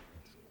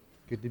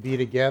good to be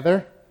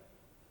together.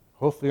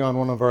 Hopefully on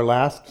one of our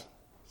last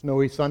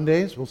snowy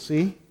Sundays, we'll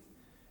see.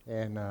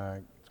 And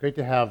it's great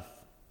to have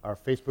our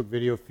Facebook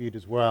video feed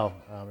as well.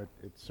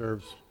 It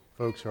serves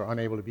folks who are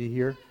unable to be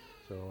here.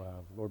 So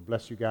Lord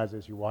bless you guys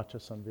as you watch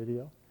us on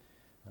video.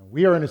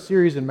 We are in a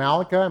series in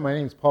Malachi. My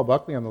name is Paul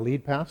Buckley. I'm the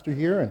lead pastor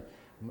here, and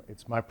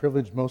it's my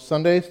privilege most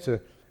Sundays to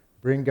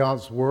bring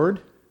God's Word,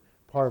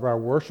 part of our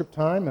worship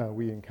time.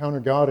 We encounter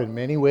God in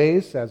many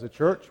ways as a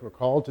church. We're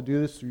called to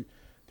do this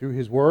through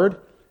His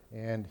Word,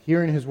 and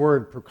hearing His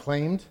Word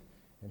proclaimed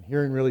and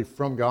hearing really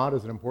from God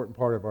is an important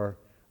part of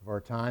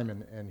our time,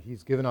 and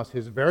He's given us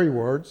His very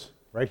words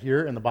right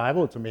here in the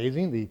Bible. It's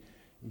amazing. The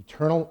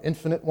eternal,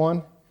 infinite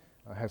one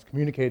has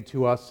communicated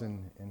to us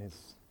and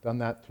has done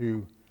that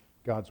through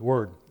God's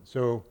Word.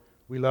 So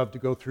we love to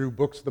go through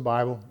books of the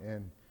Bible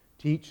and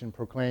teach and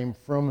proclaim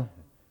from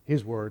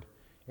His Word,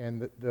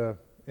 and the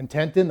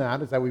intent in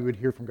that is that we would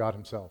hear from God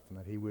Himself and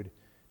that He would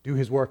do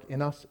His work in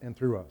us and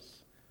through us.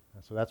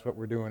 So that's what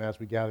we're doing as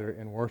we gather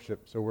in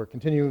worship. So we're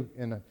continuing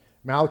in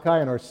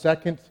Malachi in our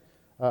second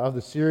of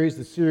the series.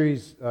 The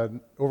series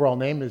overall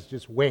name is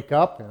just Wake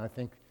Up, and I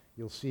think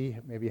you'll see,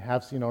 maybe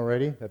have seen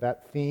already,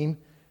 that theme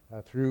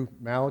through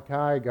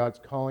Malachi, God's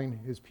calling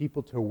His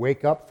people to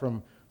wake up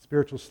from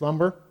spiritual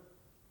slumber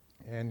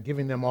and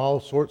giving them all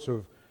sorts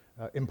of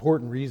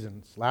important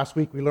reasons. Last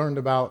week we learned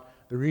about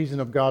the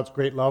reason of God's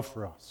great love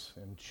for us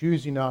and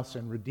choosing us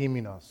and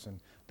redeeming us, and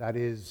that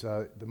is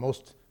the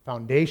most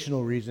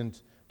foundational reason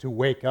to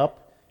wake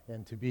up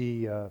and to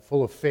be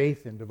full of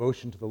faith and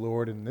devotion to the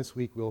Lord. And this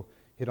week we'll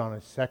hit on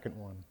a second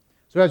one.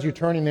 So as you're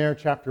turning there,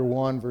 chapter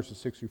 1, verses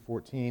 6 through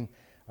 14,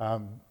 let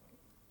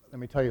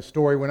me tell you a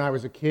story. When I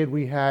was a kid,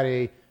 we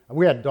had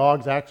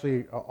dogs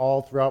actually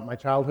all throughout my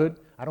childhood.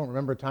 I don't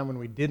remember a time when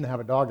we didn't have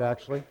a dog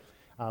actually,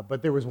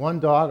 but there was one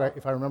dog,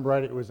 if I remember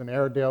right, it was an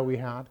Airedale we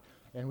had,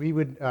 and we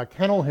would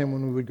kennel him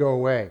when we would go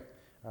away.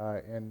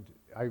 And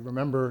I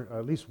remember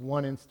at least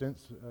one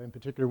instance in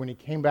particular when he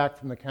came back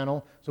from the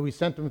kennel. So we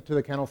sent him to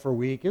the kennel for a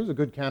week. It was a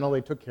good kennel.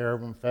 They took care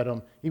of him, fed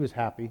him. He was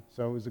happy,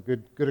 so it was a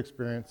good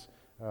experience.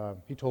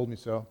 He told me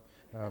so.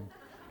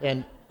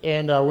 And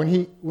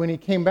when he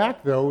came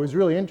back, though, it was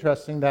really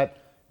interesting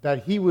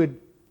that he would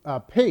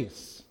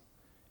pace.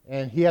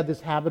 And he had this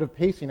habit of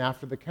pacing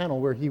after the kennel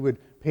where he would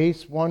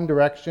pace one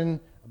direction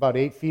about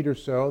 8 feet or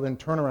so, then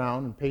turn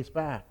around and pace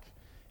back.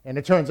 And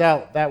it turns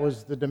out that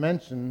was the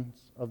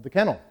dimensions of the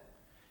kennel.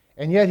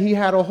 And yet he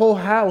had a whole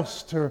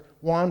house to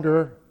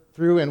wander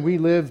through, and we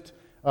lived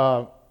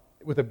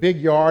with a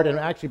big yard, and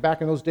actually back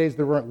in those days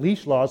there weren't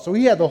leash laws, so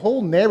he had the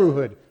whole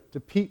neighborhood to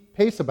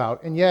pace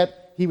about, and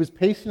yet he was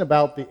pacing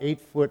about the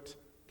 8-foot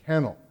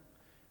kennel.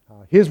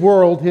 His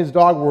world, his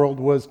dog world,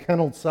 was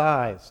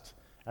kennel-sized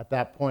at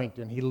that point,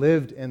 and he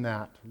lived in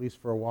that, at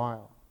least for a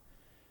while.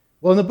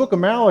 Well, in the book of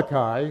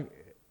Malachi,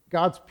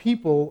 God's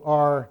people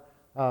are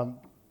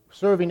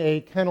serving a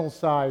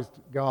kennel-sized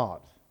God.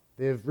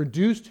 They've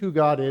reduced who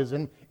God is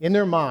in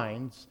their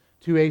minds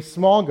to a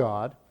small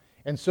God,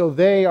 and so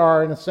they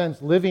are, in a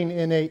sense, living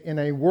in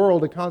a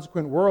world, a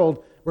consequent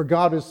world, where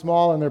God is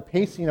small and they're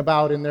pacing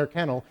about in their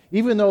kennel,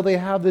 even though they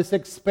have this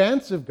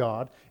expansive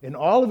God in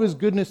all of His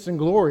goodness and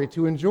glory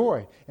to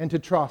enjoy and to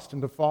trust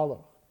and to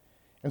follow.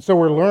 And so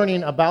we're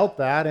learning about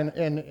that,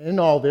 and in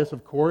all this,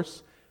 of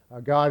course,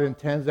 God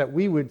intends that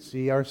we would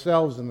see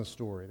ourselves in the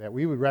story, that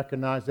we would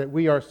recognize that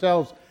we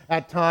ourselves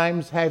at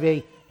times have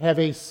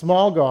a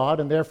small God,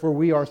 and therefore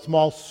we are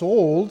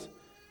small-souled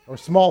or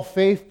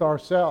small-faithed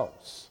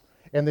ourselves.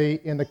 And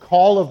in the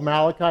call of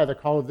Malachi, the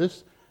call of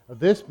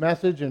this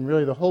message, and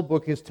really the whole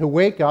book, is to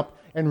wake up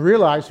and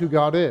realize who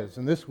God is.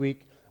 And this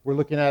week we're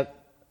looking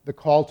at the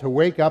call to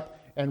wake up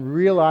and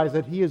realize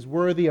that He is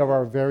worthy of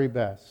our very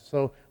best.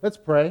 So let's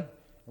pray,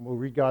 and we'll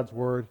read God's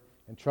Word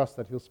and trust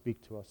that He'll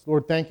speak to us.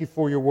 Lord, thank You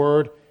for Your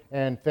Word,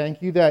 and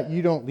thank You that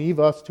You don't leave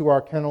us to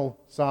our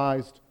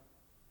kennel-sized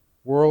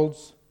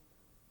worlds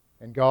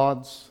and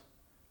gods,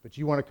 but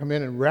You want to come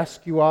in and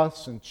rescue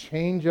us and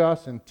change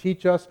us and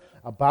teach us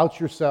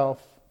about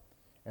Yourself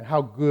and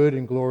how good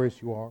and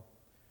glorious You are.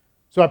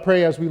 So I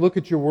pray as we look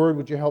at Your Word,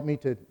 would You help me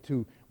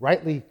to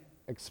rightly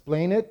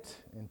explain it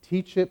and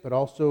teach it, but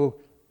also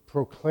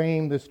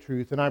proclaim this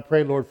truth. And I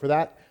pray, Lord, for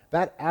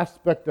that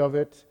aspect of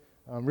it,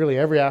 really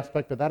every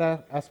aspect, but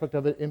that aspect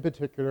of it in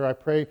particular, I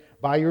pray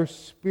by Your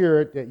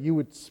Spirit that You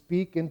would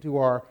speak into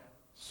our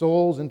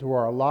souls, into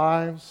our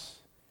lives,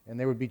 and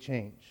there would be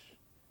change.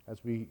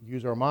 As we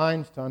use our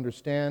minds to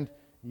understand,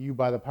 You,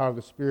 by the power of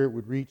the Spirit,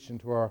 would reach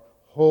into our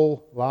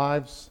whole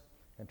lives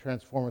and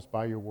transform us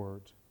by Your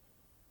Word.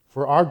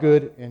 For our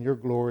good and Your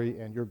glory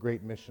and Your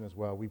great mission as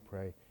well, we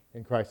pray.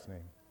 In Christ's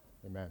name,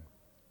 amen.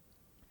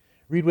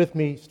 Read with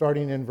me,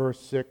 starting in verse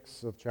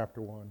 6 of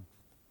chapter 1.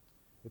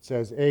 It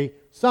says, "A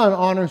son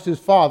honors his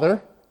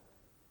father,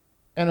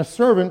 and a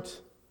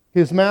servant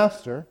his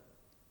master.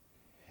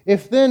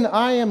 If then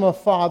I am a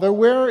father,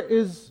 where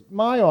is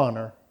my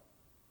honor?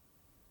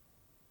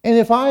 And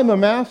if I am a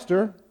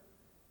master,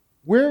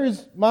 where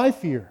is my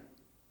fear?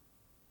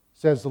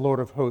 Says the Lord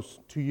of hosts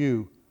to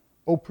you,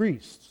 O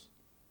priests,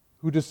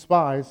 who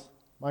despise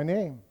my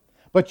name.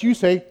 But you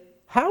say,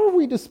 how have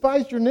we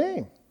despised your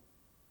name?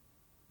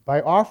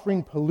 By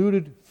offering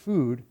polluted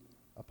food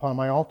upon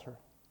my altar.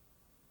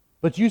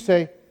 But you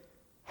say,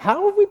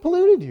 how have we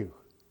polluted you?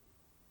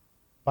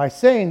 By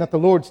saying that the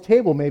Lord's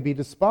table may be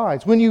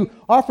despised. When you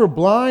offer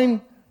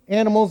blind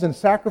animals in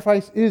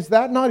sacrifice, is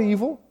that not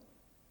evil?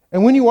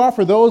 And when you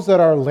offer those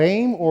that are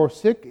lame or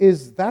sick,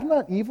 is that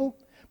not evil?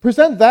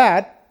 Present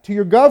that to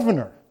your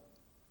governor.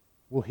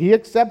 Will he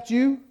accept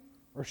you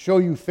or show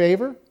you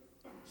favor?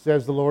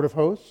 Says the Lord of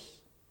hosts.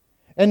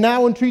 And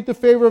now entreat the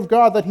favor of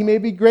God that he may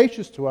be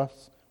gracious to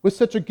us with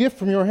such a gift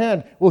from your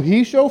hand. Will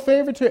he show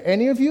favor to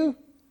any of you?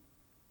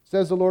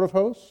 Says the Lord of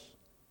hosts.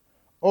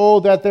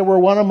 Oh, that there were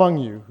one among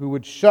you who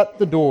would shut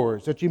the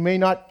doors, that you may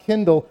not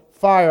kindle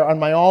fire on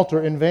my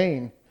altar in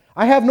vain.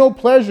 I have no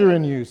pleasure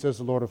in you, says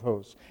the Lord of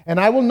hosts, and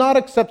I will not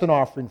accept an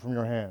offering from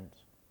your hand.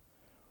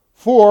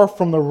 For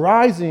from the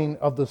rising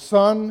of the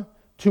sun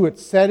to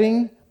its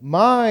setting,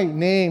 my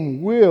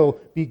name will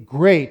be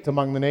great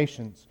among the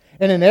nations.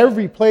 And in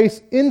every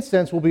place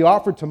incense will be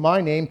offered to my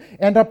name,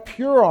 and a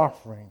pure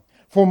offering.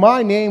 For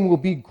my name will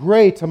be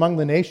great among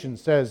the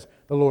nations, says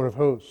the Lord of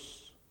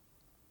hosts.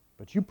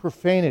 But you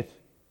profane it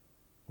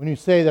when you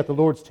say that the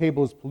Lord's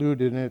table is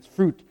polluted and its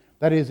fruit,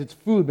 that is, its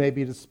food, may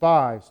be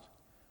despised.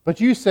 But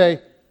you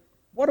say,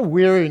 what a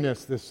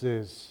weariness this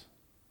is.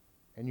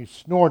 And you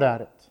snort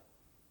at it,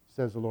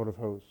 says the Lord of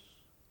hosts.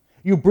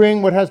 You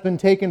bring what has been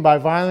taken by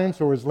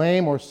violence or is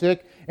lame or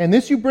sick, and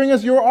this you bring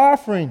as your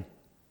offering.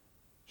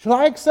 Shall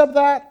I accept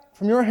that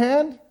from your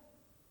hand?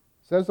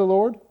 Says the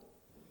Lord.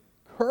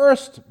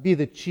 Cursed be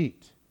the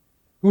cheat,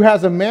 who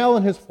has a male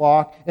in his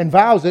flock and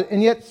vows it,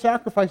 and yet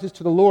sacrifices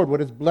to the Lord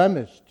what is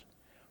blemished.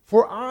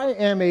 For I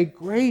am a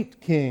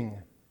great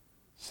king,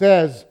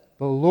 says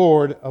the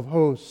Lord of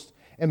hosts,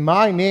 and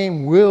my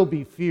name will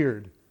be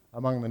feared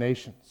among the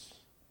nations.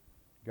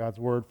 God's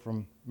word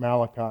from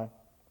Malachi.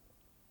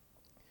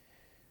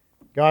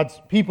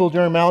 God's people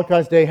during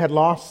Malachi's day had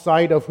lost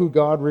sight of who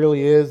God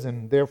really is,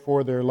 and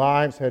therefore their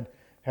lives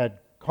had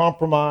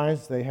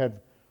compromised. They had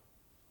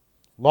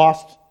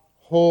lost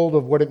hold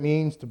of what it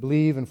means to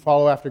believe and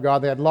follow after God.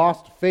 They had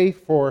lost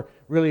faith for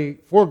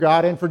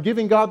God and for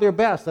giving God their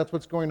best. That's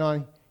what's going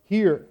on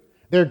here.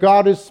 Their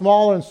God is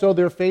small, and so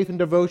their faith and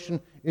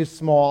devotion is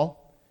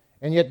small.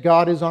 And yet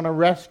God is on a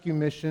rescue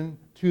mission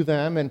to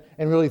them, and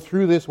really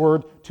through this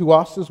word to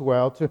us as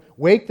well, to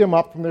wake them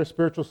up from their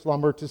spiritual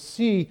slumber, to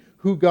see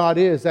who God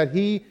is, that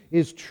He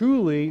is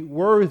truly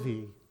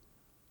worthy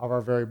of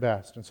our very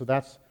best. And so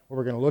that's what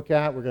we're going to look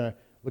at. We're going to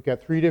look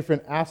at three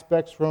different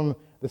aspects from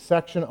the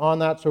section on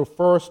that. So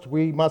first,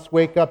 we must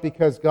wake up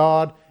because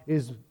God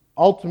is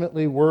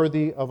ultimately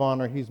worthy of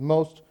honor. He's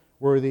most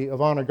worthy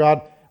of honor.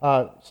 God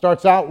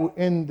starts out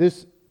in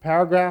this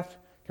paragraph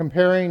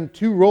comparing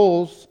two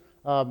roles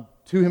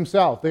to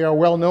Himself. They are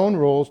well-known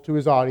roles to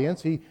His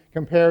audience. He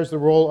compares the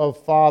role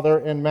of father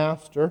and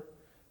master.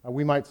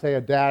 We might say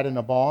a dad and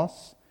a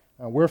boss.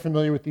 We're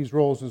familiar with these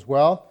roles as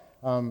well.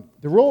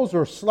 The roles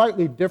are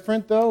slightly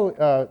different,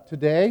 though,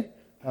 today,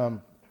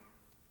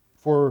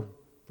 for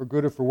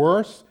good or for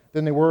worse,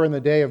 than they were in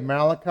the day of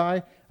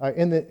Malachi.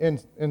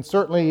 And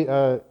certainly,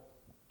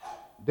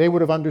 they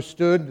would have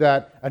understood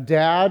that a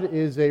dad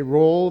is a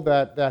role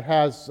that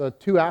has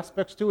two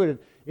aspects to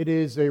it. It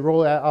is a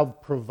role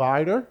of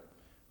provider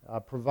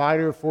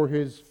for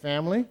his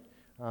family.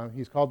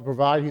 He's called to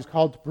provide. He's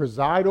called to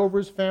preside over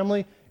his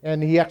family,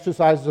 and he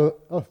exercises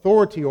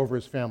authority over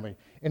his family.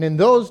 And in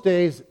those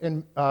days,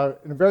 in a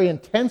very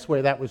intense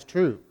way, that was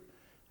true.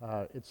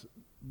 It's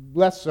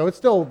less so. It's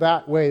still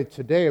that way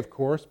today, of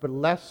course, but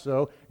less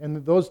so.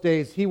 In those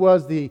days, he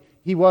was the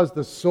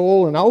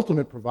sole and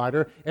ultimate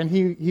provider, and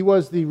he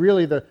was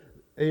an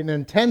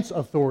intense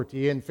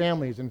authority in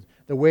families, and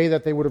the way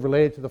that they would have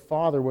related to the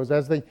father was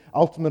as the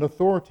ultimate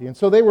authority. And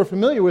so they were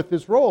familiar with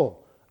this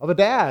role of a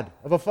dad,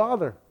 of a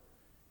father.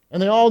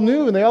 And they all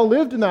knew, and they all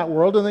lived in that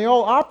world, and they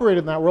all operated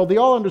in that world. They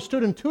all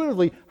understood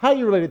intuitively how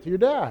you related to your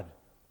dad,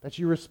 that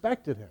you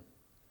respected him,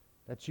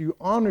 that you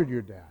honored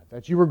your dad,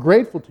 that you were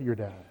grateful to your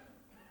dad.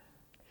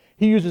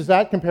 He uses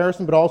that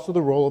comparison, but also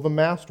the role of a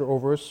master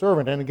over a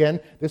servant. And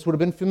again, this would have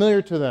been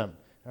familiar to them.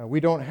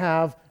 We don't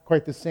have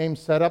quite the same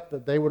setup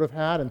that they would have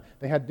had, and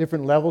they had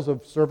different levels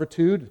of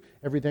servitude,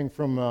 everything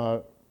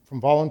from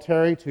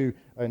voluntary to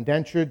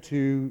indentured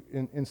to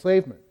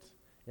enslavement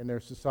in their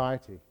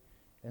society.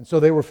 And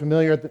so they were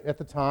familiar at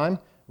the time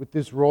with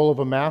this role of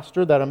a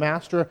master, that a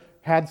master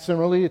had,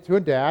 similarly to a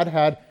dad,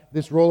 had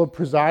this role of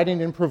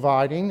presiding and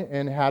providing,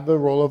 and had the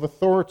role of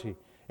authority.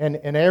 And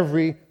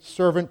every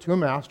servant to a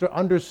master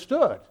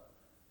understood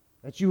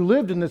that you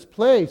lived in this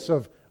place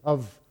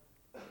of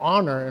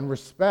honor and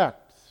respect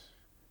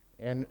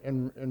and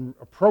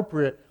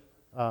appropriate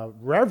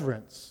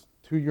reverence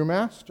to your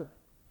master.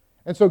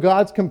 And so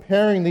God's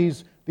comparing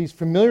these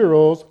familiar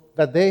roles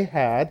that they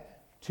had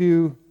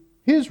to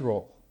His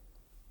role.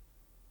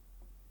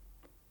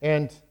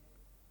 And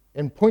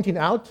pointing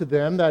out to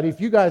them that if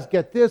you guys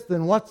get this,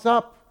 then what's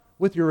up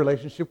with your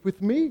relationship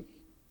with me?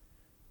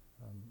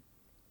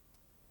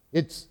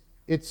 It's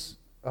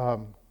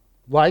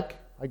like,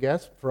 I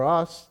guess, for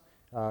us,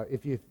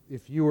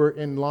 If you were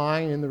in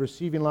line, in the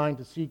receiving line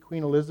to see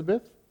Queen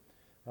Elizabeth,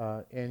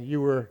 and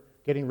you were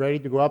getting ready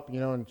to go up,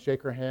 and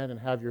shake her hand and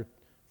have your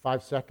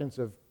 5 seconds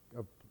of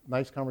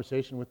nice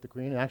conversation with the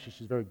Queen, and actually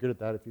she's very good at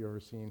that if you've ever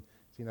seen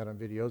that on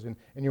videos, and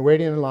you're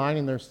waiting in line,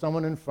 and there's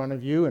someone in front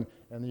of you, and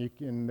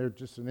they're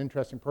just an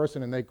interesting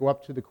person, and they go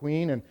up to the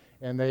Queen,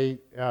 and they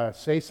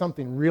say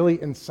something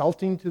really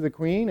insulting to the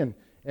Queen,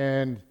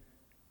 and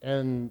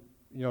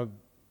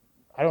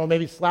I don't know,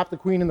 maybe slap the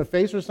Queen in the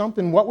face or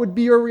something, what would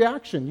be your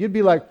reaction? You'd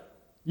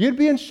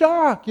be in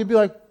shock. You'd be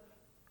like,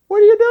 what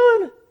are you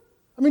doing?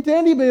 I mean, to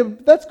anybody,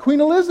 that's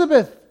Queen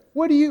Elizabeth.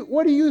 What are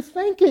you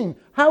thinking?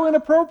 How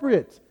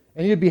inappropriate.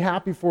 And you'd be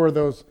happy for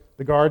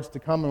the guards to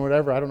come and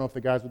whatever. I don't know if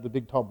the guys with the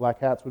big tall black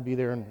hats would be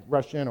there and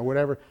rush in or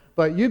whatever,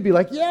 but you'd be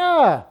like,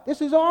 yeah,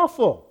 this is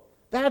awful.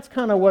 That's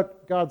kind of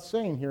what God's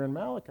saying here in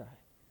Malachi.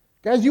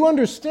 Guys, you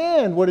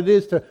understand what it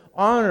is to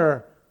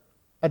honor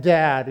a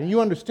dad, and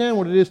you understand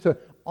what it is to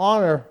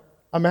honor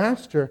a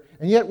master,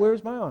 and yet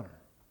where's my honor?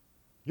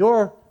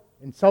 You're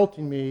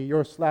insulting me,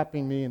 you're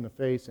slapping me in the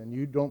face, and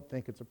you don't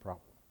think it's a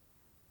problem.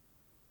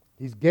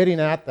 He's getting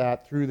at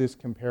that through this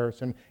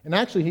comparison. And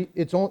actually,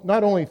 it's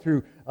not only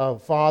through a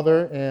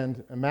father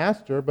and a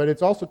master, but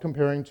it's also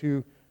comparing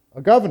to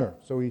a governor.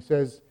 So he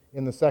says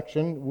in the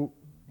section,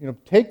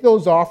 take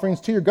those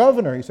offerings to your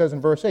governor. He says in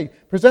verse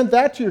 8, present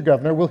that to your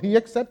governor. Will he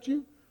accept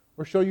you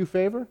or show you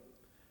favor?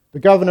 The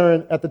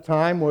governor at the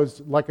time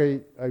was like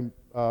a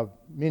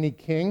mini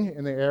king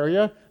in the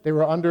area. They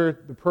were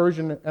under the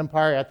Persian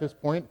Empire at this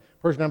point.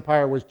 Persian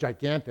Empire was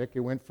gigantic. It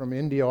went from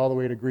India all the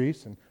way to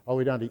Greece and all the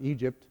way down to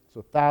Egypt,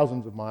 so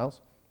thousands of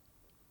miles.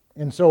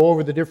 And so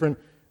over the different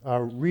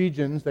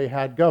regions, they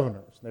had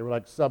governors. They were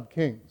like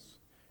sub-kings.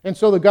 And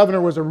so the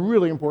governor was a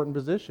really important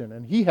position,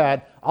 and he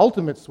had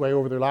ultimate sway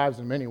over their lives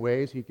in many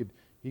ways. He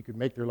could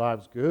make their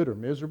lives good or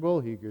miserable.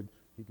 He could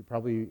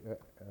probably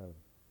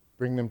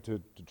bring them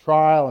to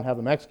trial and have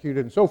them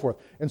executed and so forth.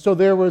 And so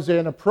there was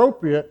an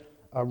appropriate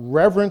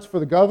reverence for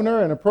the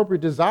governor, an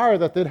appropriate desire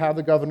that they'd have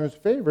the governor's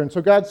favor. And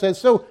so God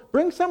says, so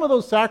bring some of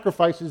those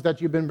sacrifices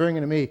that you've been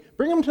bringing to me,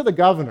 bring them to the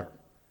governor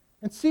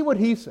and see what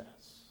he says.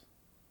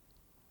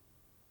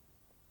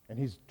 And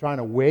he's trying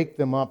to wake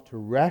them up to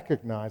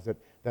recognize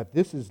that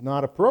this is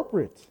not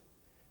appropriate.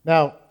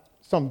 Now,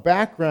 some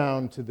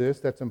background to this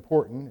that's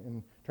important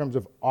in terms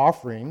of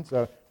offerings.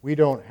 We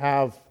don't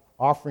have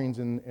offerings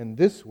in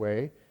this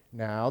way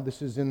now.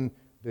 This is in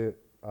the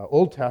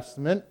Old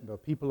Testament. The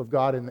people of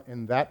God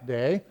in that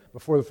day,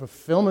 before the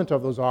fulfillment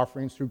of those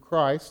offerings through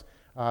Christ,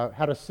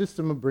 had a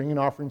system of bringing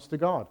offerings to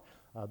God.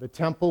 The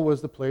temple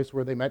was the place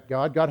where they met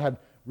God. God had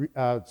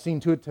seen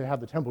to it to have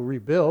the temple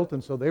rebuilt,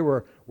 and so they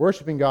were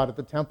worshiping God at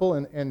the temple,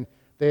 and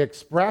they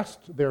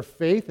expressed their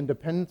faith and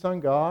dependence on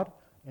God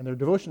and their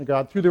devotion to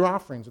God through their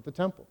offerings at the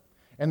temple.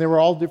 And there were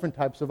all different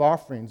types of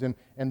offerings, and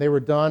they were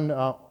done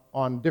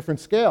on different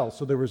scales.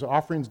 So there was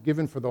offerings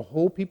given for the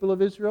whole people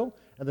of Israel,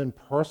 and then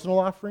personal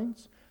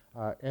offerings.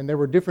 And there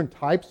were different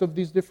types of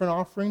these different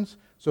offerings.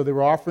 So there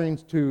were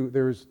offerings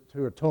to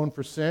atone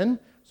for sin.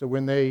 So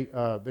when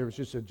there was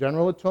just a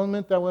general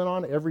atonement that went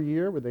on every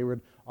year, where they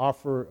would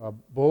offer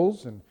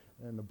bulls and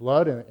the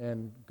blood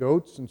and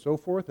goats and so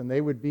forth, and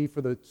they would be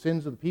for the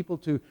sins of the people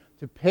to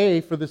pay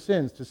for the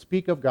sins, to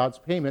speak of God's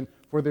payment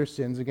for their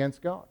sins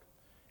against God.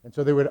 And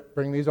so they would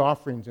bring these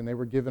offerings, and they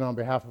were given on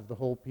behalf of the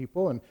whole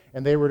people,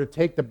 and they were to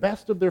take the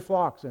best of their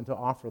flocks and to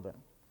offer them.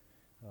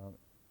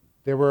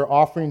 There were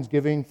offerings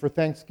given for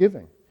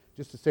thanksgiving,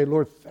 just to say,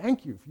 Lord,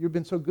 thank you, for you've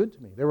been so good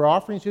to me. There were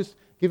offerings just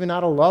given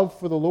out of love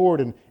for the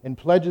Lord and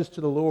pledges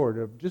to the Lord,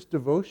 of just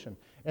devotion.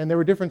 And there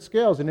were different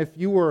scales, and if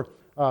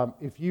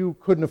you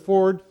couldn't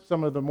afford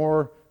some of the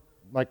more,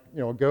 like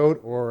a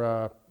goat or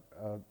a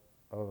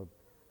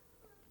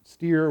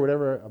steer or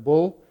whatever, a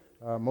bull,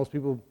 most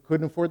people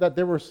couldn't afford that.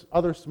 There were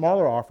other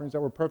smaller offerings that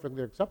were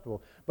perfectly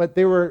acceptable. But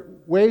there were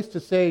ways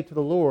to say to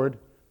the Lord,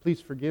 please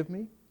forgive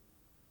me.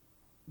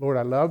 Lord,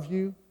 I love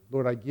you.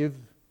 Lord, I give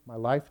my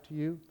life to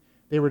you.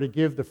 They were to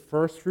give the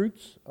first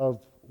fruits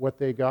of what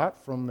they got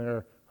from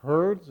their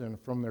herds and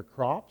from their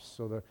crops.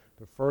 So the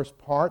first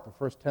part, the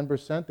first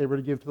 10%, they were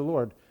to give to the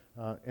Lord,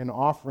 an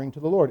offering to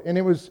the Lord. And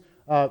it was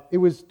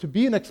to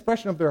be an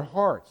expression of their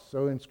hearts.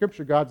 So in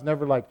Scripture, God's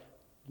never like,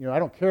 I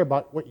don't care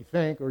about what you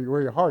think or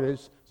where your heart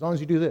is, as long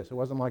as you do this. It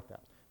wasn't like that.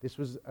 This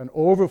was an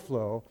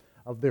overflow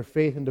of their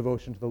faith and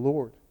devotion to the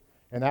Lord.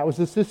 And that was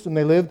the system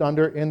they lived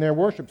under in their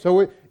worship.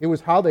 So it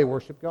was how they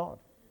worshiped God.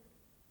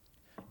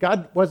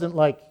 God wasn't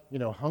like,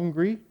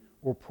 hungry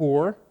or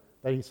poor,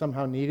 that he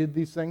somehow needed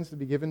these things to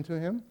be given to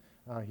him.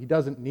 He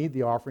doesn't need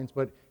the offerings,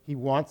 but he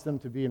wants them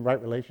to be in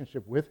right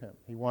relationship with him.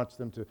 He wants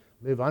them to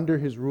live under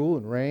his rule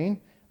and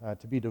reign,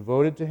 to be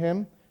devoted to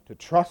him, to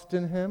trust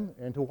in him,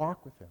 and to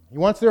walk with him. He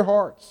wants their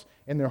hearts,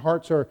 and their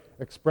hearts are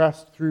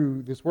expressed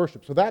through this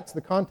worship. So that's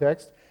the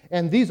context.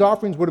 And these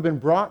offerings would have been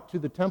brought to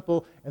the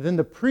temple, and then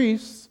the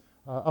priests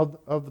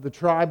of the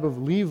tribe of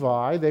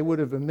Levi, they would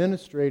have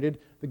administrated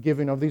the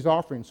giving of these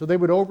offerings. So they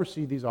would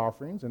oversee these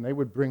offerings, and they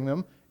would bring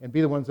them and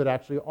be the ones that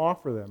actually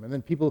offer them. And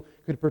then people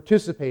could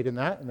participate in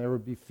that, and there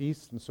would be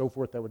feasts and so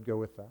forth that would go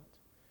with that.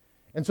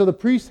 And so the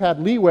priests had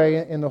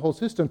leeway in the whole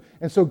system.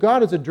 And so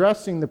God is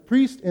addressing the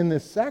priest in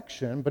this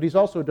section, but he's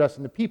also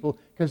addressing the people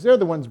because they're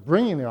the ones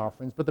bringing the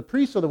offerings. But the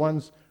priests are the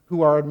ones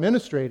who are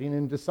administrating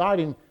and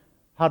deciding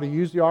how to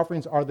use the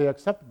offerings. Are they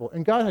acceptable?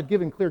 And God had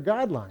given clear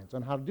guidelines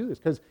on how to do this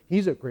because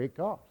he's a great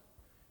God.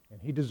 And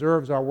he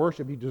deserves our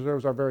worship. He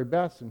deserves our very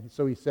best. And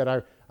so he said,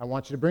 I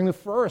want you to bring the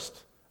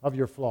first of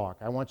your flock.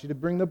 I want you to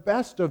bring the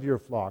best of your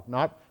flock.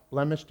 Not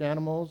blemished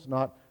animals,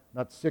 not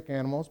sick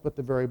animals, but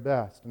the very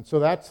best. And so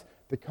that's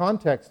the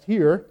context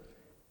here,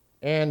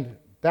 and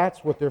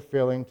that's what they're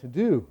failing to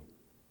do.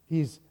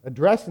 He's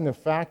addressing the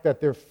fact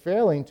that they're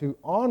failing to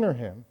honor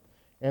him,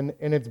 and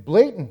it's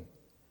blatant.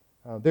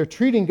 They're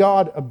treating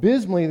God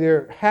abysmally.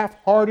 They're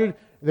half-hearted,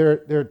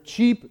 they're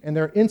cheap, and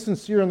they're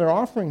insincere in their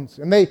offerings.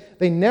 And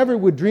they never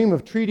would dream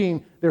of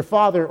treating their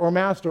father or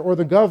master or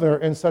the governor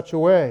in such a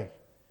way.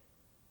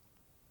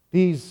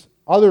 These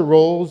other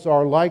roles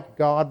are like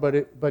God,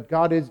 but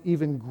God is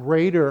even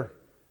greater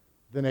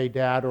than a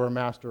dad or a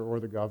master or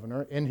the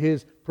governor in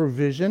his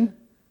provision,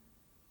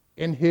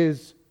 in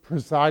his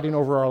presiding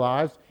over our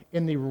lives,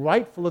 in the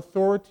rightful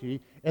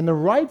authority, and the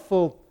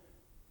rightful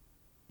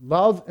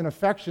love and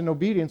affection,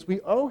 obedience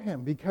we owe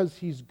him because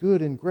he's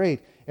good and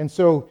great. And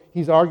so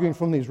he's arguing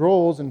from these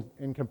roles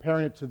and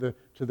comparing it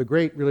to the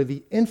great, really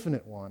the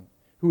infinite one,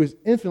 who is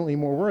infinitely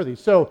more worthy.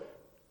 So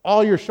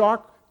all your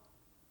shock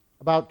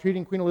about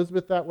treating Queen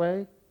Elizabeth that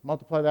way,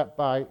 multiply that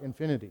by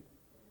infinity.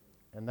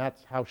 And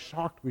that's how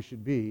shocked we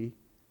should be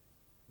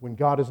when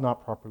God is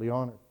not properly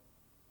honored.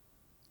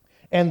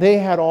 And they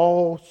had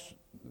all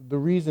the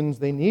reasons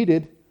they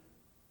needed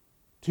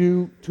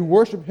to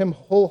worship him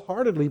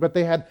wholeheartedly, but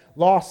they had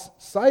lost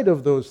sight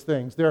of those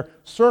things. Their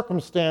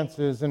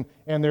circumstances and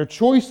their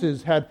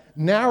choices had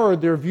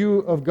narrowed their view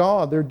of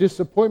God. Their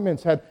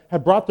disappointments had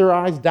brought their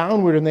eyes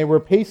downward, and they were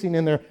pacing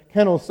in their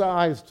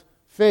kennel-sized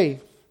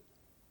faith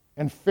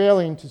and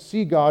failing to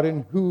see God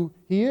in who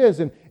he is.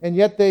 And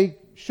yet they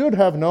should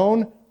have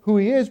known who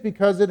he is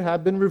because it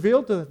had been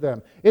revealed to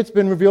them. It's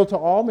been revealed to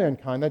all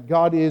mankind that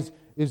God is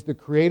the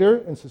creator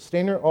and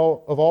sustainer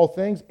of all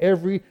things.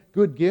 Every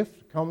good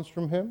gift comes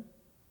from him.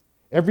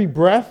 Every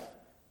breath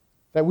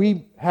that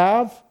we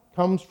have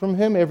comes from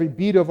him. Every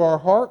beat of our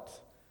heart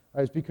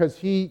is because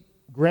he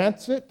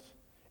grants it.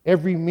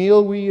 Every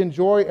meal we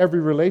enjoy, every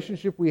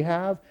relationship we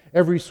have,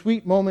 every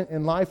sweet moment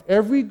in life,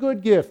 every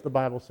good gift, the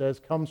Bible says,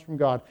 comes from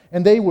God.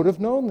 And they would have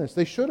known this.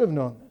 They should have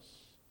known this.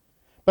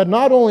 But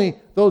not only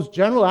those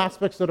general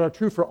aspects that are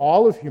true for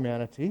all of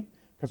humanity,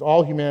 because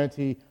all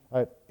humanity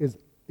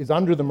is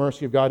under the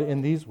mercy of God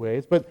in these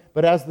ways, but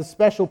as the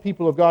special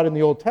people of God in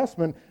the Old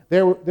Testament,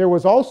 there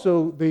was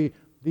also the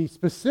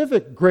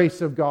specific grace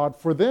of God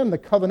for them, the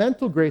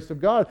covenantal grace of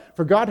God.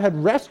 For God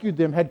had rescued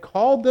them, had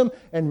called them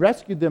and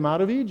rescued them out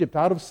of Egypt,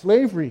 out of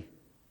slavery.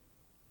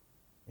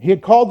 He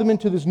had called them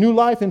into this new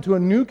life, into a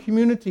new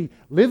community,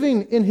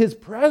 living in his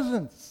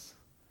presence.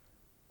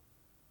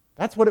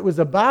 That's what it was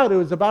about. It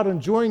was about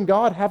enjoying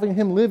God, having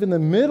him live in the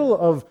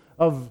middle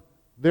of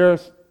their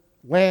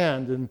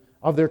land and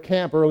of their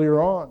camp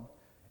earlier on.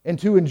 And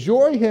to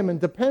enjoy him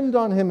and depend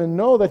on him and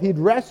know that he'd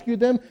rescued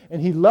them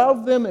and he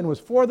loved them and was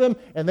for them,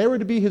 and they were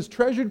to be his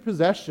treasured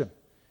possession.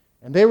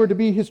 And they were to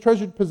be his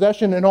treasured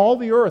possession in all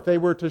the earth. They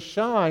were to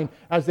shine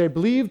as they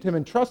believed him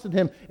and trusted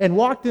him and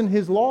walked in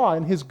his law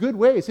and his good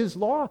ways. His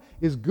law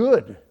is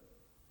good.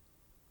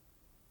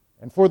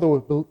 And for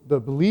the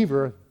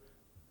believer,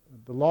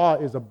 the law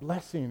is a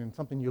blessing and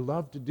something you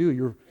love to do.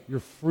 You're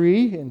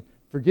free in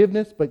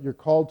forgiveness, but you're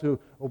called to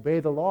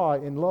obey the law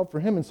in love for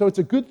him. And so it's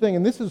a good thing,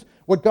 and this is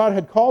what God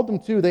had called them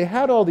to. They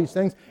had all these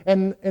things,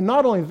 and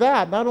not only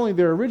that, not only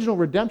their original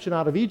redemption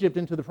out of Egypt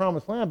into the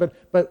promised land,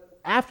 but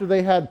after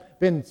they had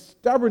been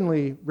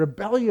stubbornly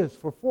rebellious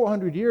for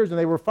 400 years, and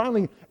they were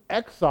finally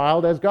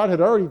exiled, as God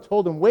had already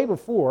told them way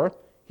before,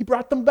 he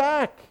brought them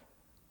back.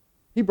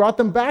 He brought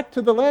them back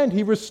to the land.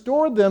 He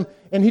restored them,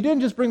 and he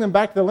didn't just bring them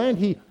back to the land.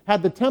 He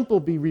had the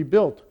temple be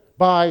rebuilt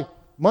by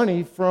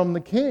money from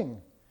the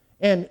king.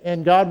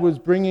 And God was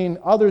bringing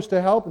others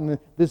to help, and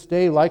this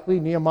day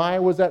likely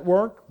Nehemiah was at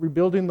work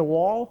rebuilding the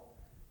wall.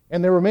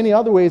 And there were many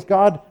other ways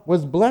God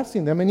was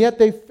blessing them, and yet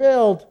they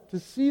failed to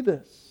see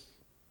this.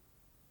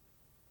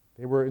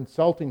 They were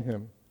insulting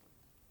him,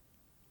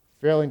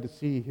 failing to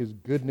see his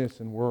goodness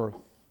and worth.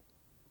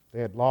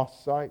 They had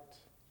lost sight,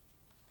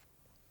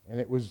 and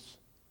it was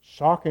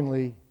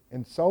shockingly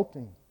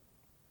insulting.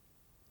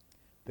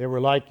 They were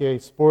like a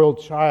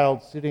spoiled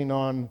child sitting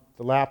on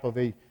the lap of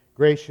a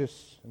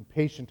gracious and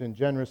patient and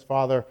generous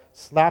father,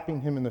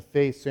 slapping him in the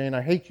face, saying,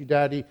 "I hate you,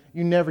 Daddy.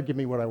 You never give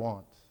me what I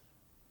want."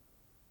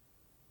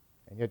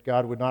 And yet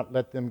God would not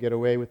let them get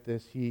away with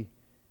this. He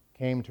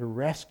came to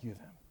rescue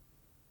them.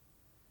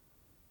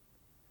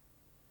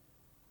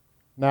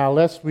 Now,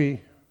 lest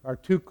we are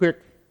too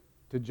quick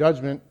to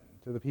judgment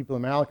to the people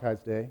in Malachi's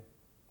day,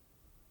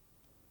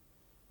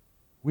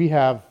 we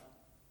have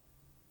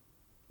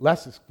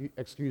less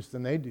excuse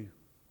than they do.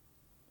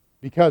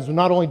 Because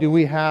not only do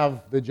we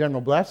have the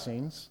general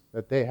blessings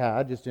that they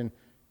had just in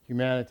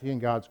humanity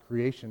and God's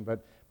creation,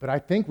 but I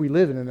think we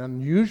live in an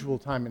unusual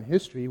time in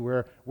history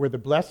where the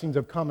blessings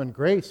of common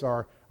grace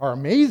are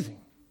amazing.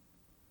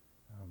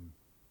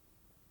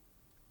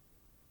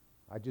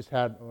 I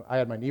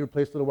had my knee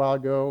replaced a little while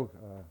ago.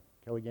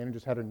 Kelly Gaynor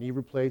just had her knee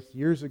replaced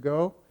years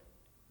ago.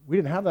 We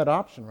didn't have that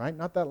option, right?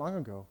 Not that long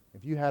ago.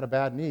 If you had a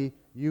bad knee,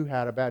 you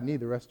had a bad knee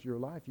the rest of your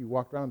life. You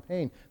walked around in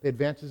pain. The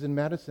advances in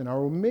medicine are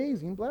an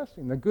amazing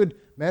blessing. The good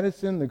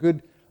medicine, the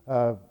good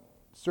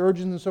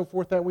surgeons and so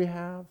forth that we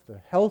have, the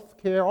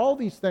health care, all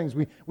these things.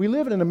 We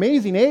live in an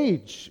amazing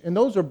age, and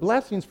those are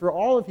blessings for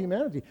all of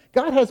humanity.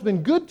 God has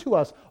been good to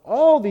us.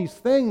 All these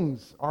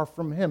things are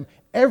from Him.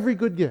 Every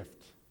good gift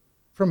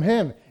from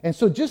Him. And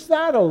so just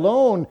that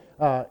alone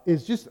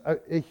is just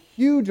a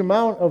huge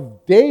amount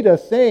of data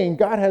saying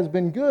God has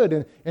been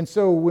good. And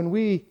so when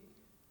we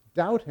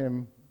doubt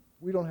Him,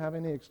 we don't have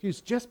any excuse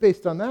just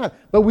based on that.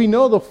 But we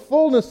know the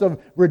fullness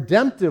of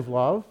redemptive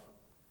love,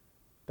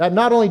 that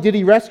not only did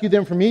He rescue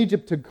them from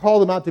Egypt to call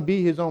them out to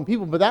be His own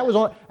people, but that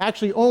was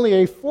actually only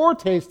a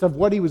foretaste of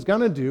what He was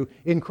going to do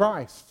in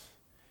Christ.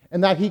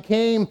 And that He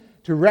came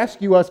to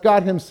rescue us.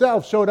 God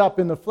Himself showed up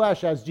in the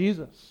flesh as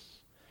Jesus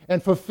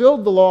and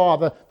fulfilled the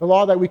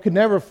law that we could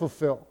never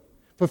fulfill.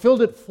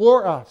 Fulfilled it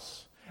for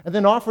us. And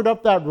then offered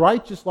up that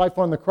righteous life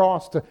on the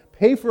cross to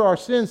pay for our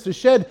sins, to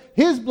shed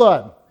His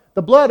blood,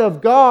 the blood of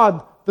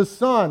God the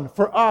Son,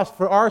 for us,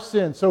 for our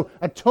sins. So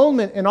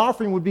atonement and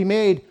offering would be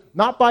made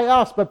not by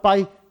us, but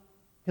by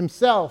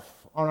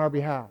Himself on our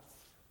behalf.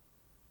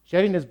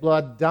 Shedding His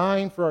blood,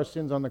 dying for our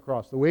sins on the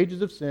cross. The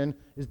wages of sin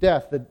is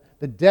death.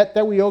 The debt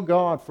that we owe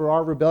God for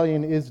our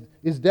rebellion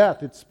is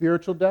death. It's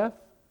spiritual death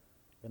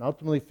and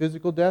ultimately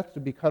physical death, to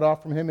be cut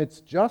off from Him. It's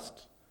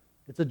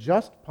a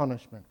just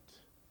punishment.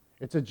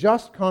 It's a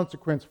just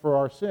consequence for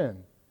our sin.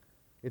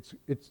 It's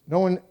no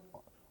one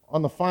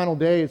on the final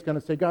day is going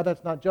to say, God,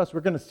 that's not just.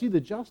 We're going to see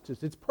the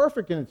justice. It's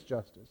perfect in its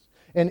justice.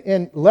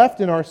 And left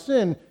in our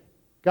sin,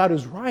 God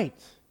is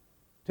right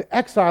to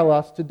exile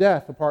us to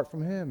death apart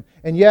from Him.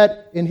 And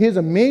yet, in His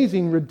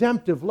amazing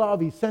redemptive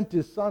love, He sent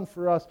His Son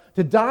for us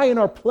to die in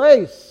our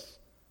place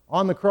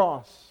on the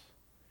cross.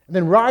 And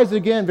then rise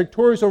again,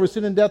 victorious over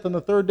sin and death on the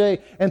third day.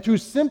 And through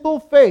simple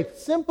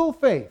faith,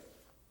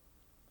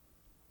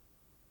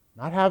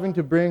 not having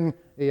to bring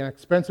an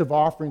expensive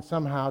offering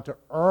somehow to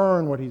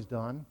earn what He's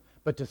done,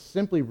 but to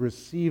simply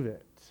receive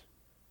it.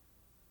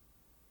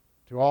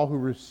 To all who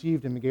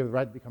received Him, He gave the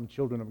right to become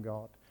children of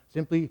God.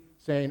 Simply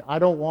saying, I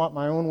don't want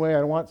my own way. I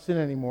don't want sin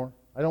anymore.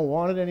 I don't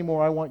want it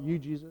anymore. I want You,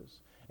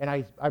 Jesus. And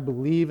I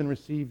believe and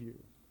receive You.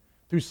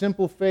 Through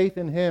simple faith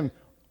in Him,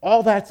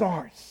 all that's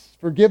ours.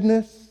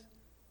 Forgiveness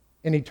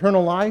and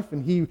eternal life.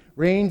 And He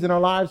reigns in our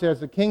lives as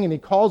the King. And He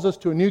calls us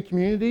to a new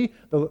community,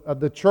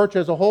 the church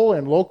as a whole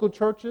and local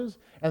churches.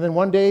 And then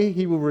one day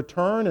He will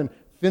return and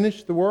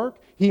finish the work.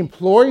 He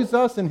employs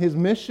us in His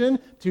mission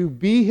to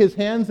be His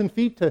hands and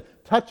feet, to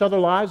touch other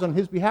lives on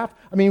His behalf.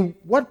 I mean,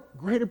 what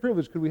greater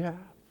privilege could we have?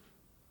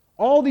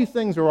 All these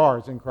things are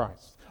ours in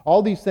Christ.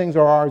 All these things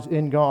are ours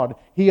in God.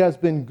 He has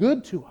been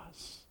good to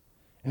us.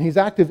 And He's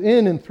active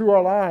in and through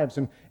our lives.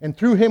 And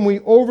through Him we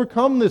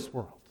overcome this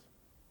world.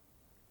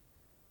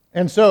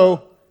 And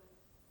so,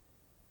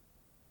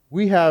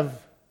 we have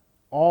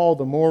all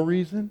the more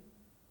reason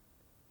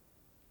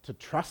to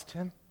trust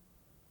Him,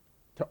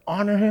 to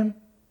honor Him,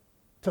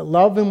 to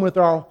love Him with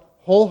our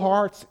whole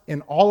hearts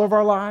in all of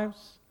our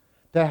lives,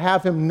 to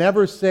have Him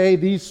never say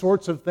these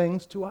sorts of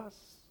things to us.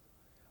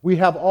 We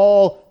have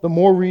all the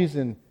more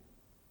reason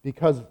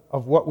because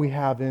of what we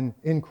have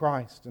in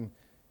Christ and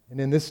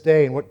in this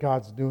day and what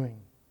God's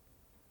doing.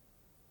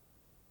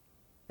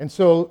 And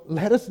so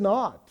let us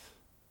not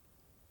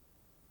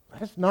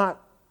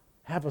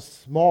have a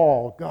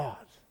small God.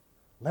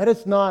 Let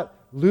us not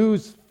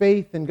lose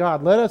faith in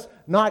God. Let us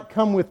not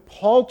come with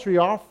paltry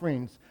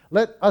offerings.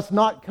 Let us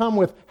not come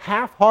with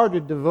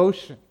half-hearted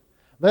devotion.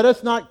 Let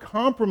us not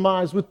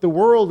compromise with the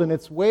world and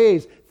its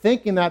ways,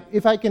 thinking that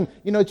if I can,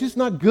 it's just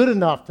not good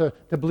enough to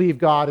believe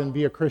God and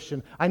be a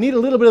Christian. I need a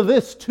little bit of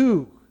this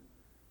too.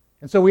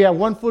 And so we have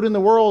one foot in the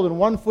world and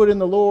one foot in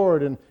the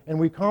Lord, and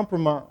we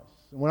compromise.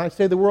 And when I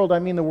say the world, I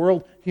mean the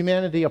world,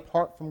 humanity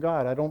apart from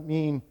God. I don't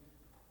mean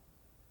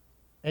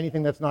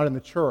anything that's not in the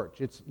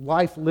church. It's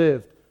life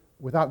lived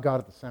without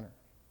God at the center.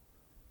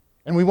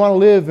 And we want to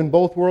live in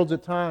both worlds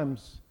at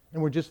times,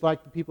 and we're just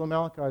like the people of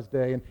Malachi's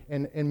day,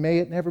 and may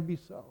it never be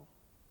so.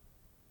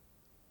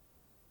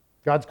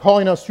 God's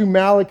calling us through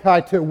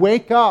Malachi to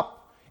wake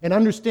up and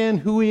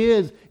understand who He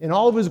is in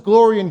all of His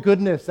glory and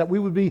goodness, that we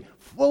would be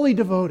fully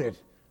devoted,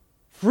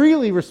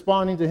 freely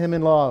responding to Him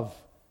in love,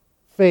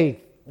 faith,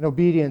 and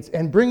obedience,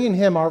 and bringing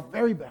Him our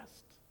very best.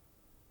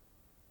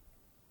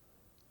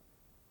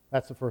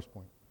 That's the first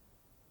point.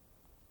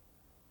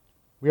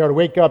 We are to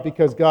wake up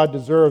because God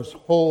deserves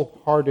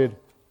wholehearted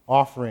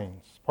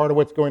offerings. Part of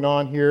what's going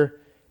on here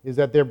is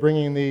that they're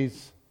bringing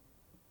these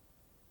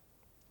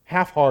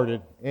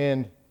half-hearted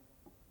and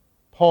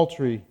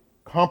paltry,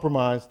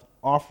 compromised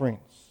offerings.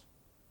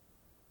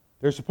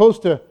 They're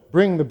supposed to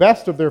bring the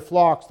best of their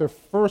flocks, their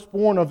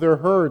firstborn of their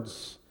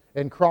herds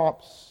and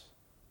crops.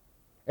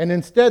 And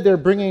instead, they're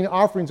bringing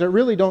offerings that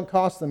really don't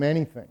cost them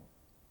anything.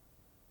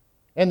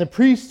 And the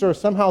priests are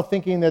somehow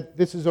thinking that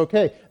this is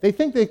okay. They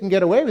think they can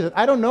get away with it.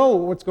 I don't know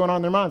what's going on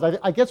in their minds.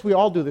 I guess we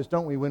all do this,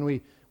 don't we? When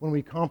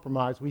we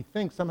compromise, we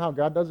think somehow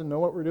God doesn't know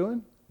what we're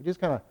doing. We just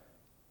kind of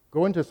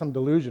go into some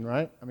delusion,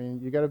 right? I mean,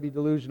 you got to be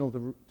delusional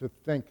to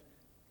think,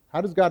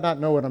 how does God not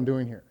know what I'm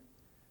doing here?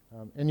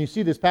 And you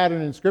see this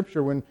pattern in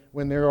Scripture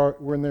when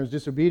there's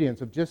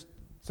disobedience of just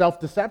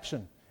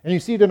self-deception. And you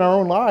see it in our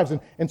own lives.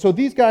 And so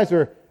these guys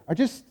are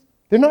just,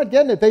 they're not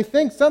getting it. They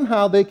think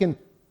somehow they can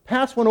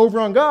pass one over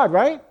on God,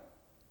 right?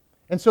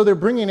 And so they're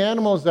bringing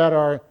animals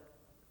that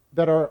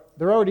they're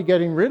already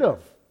getting rid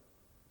of.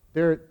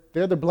 They're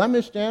the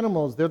blemished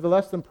animals. They're the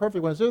less than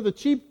perfect ones. They're the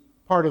cheap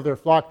part of their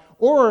flock.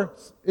 Or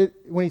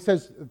when he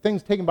says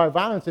things taken by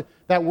violence,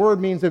 that word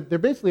means that they're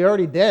basically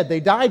already dead. They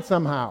died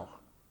somehow.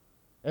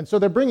 And so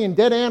they're bringing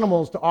dead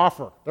animals to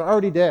offer. They're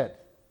already dead.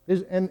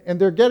 And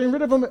they're getting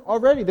rid of them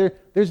already.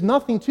 There's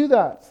nothing to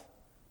that.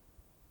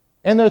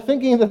 And they're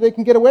thinking that they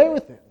can get away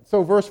with it.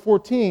 So verse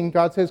 14,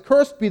 God says,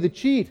 "Cursed be the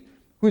cheat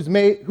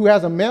who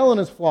has a male in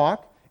his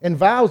flock and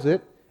vows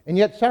it, and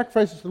yet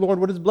sacrifices to the Lord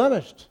what is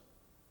blemished."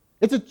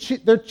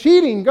 They're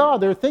cheating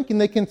God. They're thinking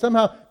they can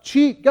somehow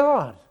cheat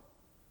God.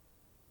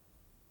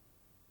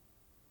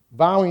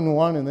 Vowing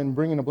one and then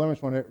bringing a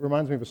blemished one. It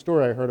reminds me of a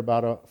story I heard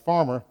about a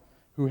farmer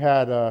who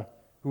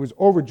was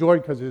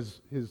overjoyed because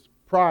his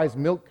prize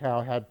milk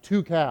cow had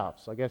 2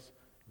 calves. I guess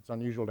it's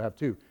unusual to have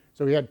 2.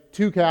 So he had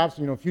 2 calves,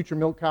 future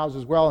milk cows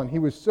as well, and he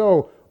was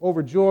so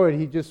overjoyed.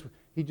 He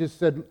just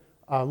said,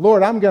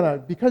 "Lord,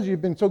 because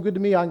you've been so good to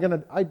me,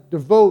 I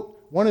devote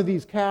one of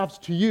these calves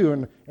to you,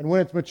 and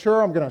when it's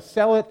mature, I'm going to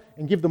sell it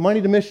and give the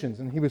money to missions."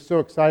 And he was so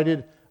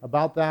excited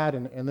about that,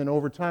 and then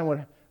over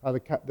time,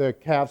 the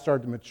calves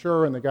started to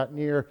mature, and they got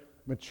near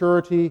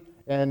maturity,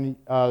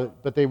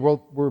 but they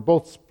were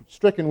both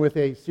stricken with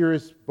a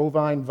serious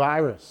bovine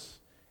virus.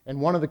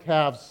 And one of the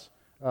calves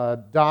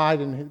died,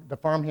 and the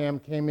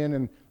farmhand came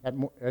in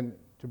and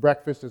to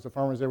breakfast as the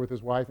farmer was there with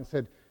his wife and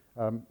said,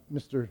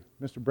 Mr.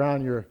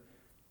 Brown,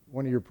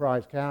 one of your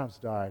prize calves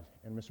died."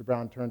 And Mr.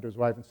 Brown turned to his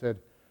wife and said,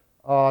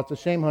 "Oh, it's a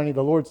shame, honey,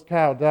 the Lord's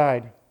cow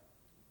died."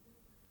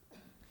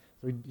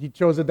 So he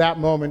chose at that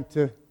moment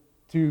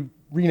to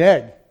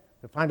renege,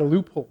 to find a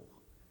loophole.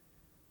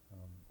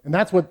 And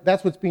that's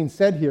what's being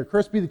said here.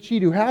 "Cursed be the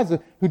cheat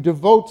who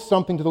devotes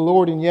something to the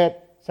Lord and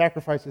yet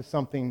sacrifices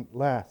something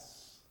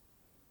less."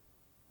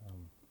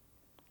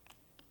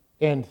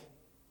 And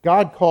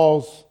God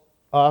calls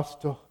us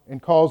and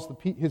calls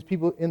his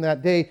people in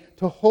that day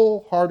to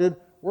wholehearted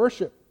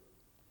worship,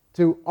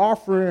 to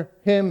offer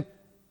him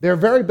their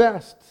very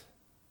best,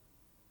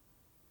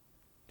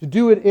 to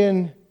do it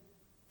in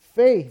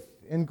faith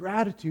and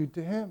gratitude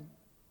to him,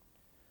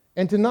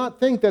 and to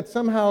not think that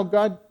somehow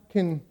God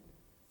can,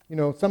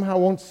 somehow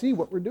won't see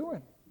what we're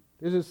doing.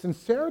 There's a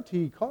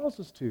sincerity he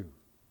calls us to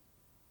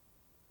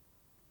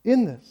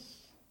in this.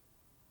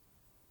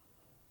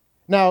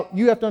 Now,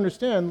 you have to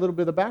understand a little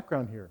bit of the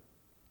background here.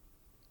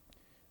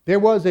 There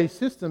was a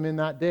system in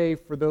that day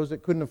for those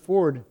that couldn't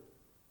afford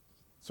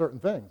certain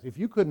things. If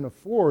you couldn't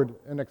afford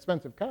an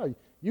expensive cow,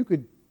 you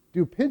could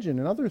do pigeon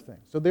and other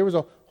things. So there was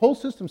a whole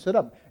system set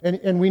up.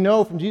 And we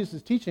know from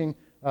Jesus' teaching,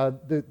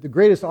 the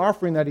greatest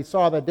offering that he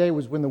saw that day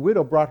was when the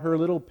widow brought her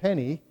little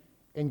penny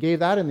and gave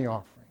that in the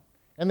offering.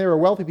 And there were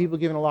wealthy people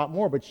giving a lot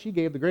more, but she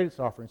gave the greatest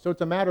offering. So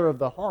it's a matter of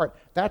the heart.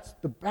 That's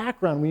the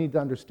background we need to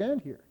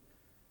understand here.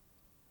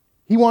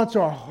 He wants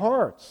our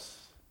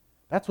hearts.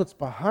 That's what's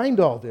behind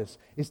all this,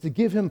 is to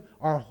give him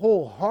our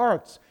whole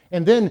hearts.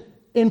 And then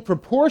in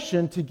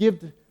proportion to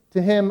give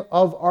to him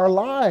of our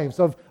lives,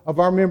 of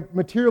our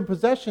material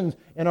possessions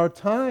and our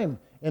time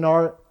and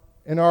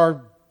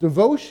our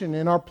devotion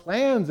and our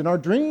plans and our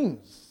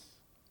dreams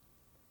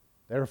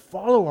that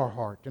follow our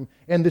heart.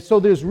 So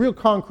there's real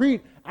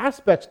concrete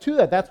aspects to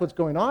that. That's what's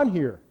going on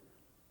here.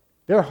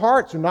 Their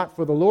hearts are not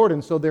for the Lord,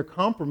 and so they're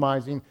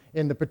compromising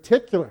in the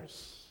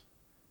particulars.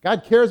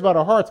 God cares about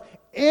our hearts,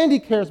 and he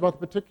cares about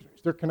the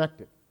particulars. They're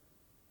connected.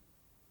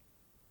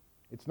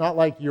 It's not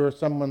like you're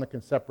someone that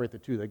can separate the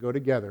two. They go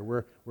together.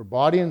 We're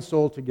body and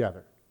soul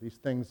together. These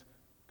things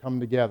come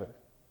together.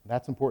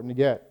 That's important to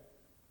get.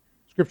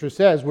 Scripture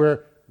says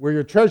where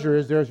your treasure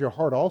is, there's your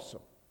heart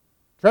also.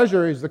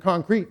 Treasure is the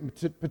concrete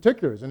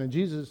particulars. And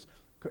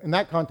in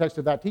that context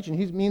of that teaching,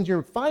 he means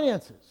your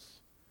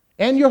finances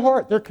and your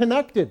heart. They're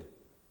connected.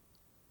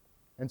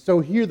 And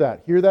so hear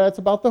that. Hear that it's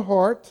about the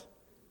heart.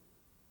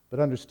 But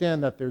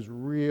understand that there's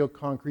real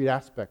concrete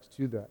aspects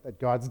to that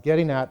God's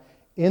getting at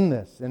in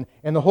this.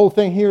 And the whole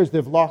thing here is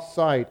they've lost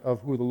sight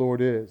of who the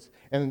Lord is.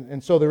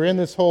 And so they're in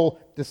this whole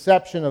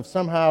deception of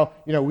somehow,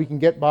 we can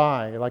get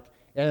by, like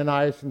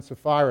Ananias and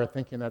Sapphira,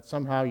 thinking that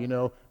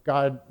somehow,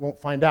 God won't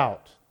find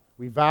out.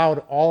 We vowed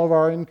all of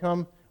our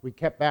income. We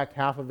kept back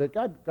half of it.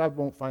 God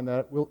won't find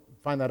that. We'll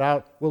find that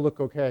out. We'll look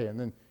okay. And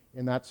then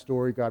in that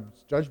story,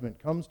 God's judgment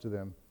comes to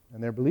them,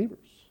 and they're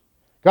believers.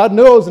 God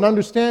knows and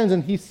understands,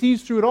 and He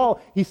sees through it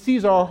all. He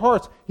sees our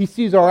hearts. He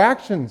sees our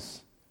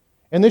actions.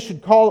 And this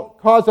should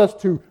cause us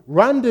to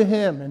run to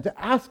Him and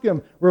to ask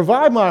Him,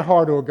 revive my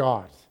heart, O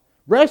God.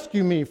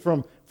 Rescue me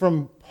from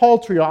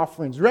paltry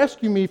offerings.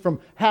 Rescue me from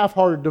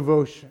half-hearted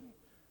devotion.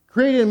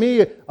 Create in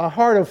me a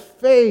heart of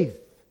faith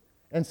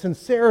and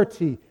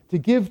sincerity to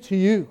give to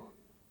You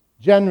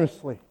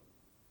generously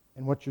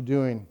in what You're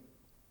doing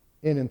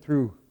in and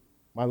through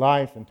my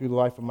life and through the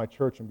life of my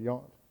church and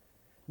beyond.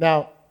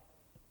 Now,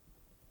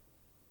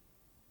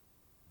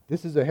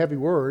 this is a heavy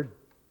word,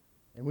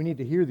 and we need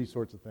to hear these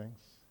sorts of things.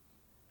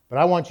 But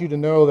I want you to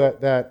know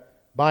that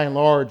by and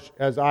large,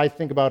 as I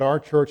think about our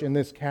church in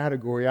this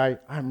category,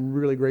 I'm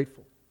really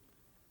grateful.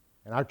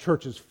 And our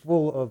church is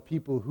full of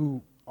people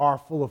who are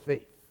full of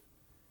faith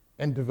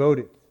and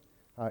devoted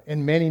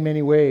in many,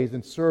 many ways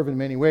and serve in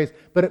many ways.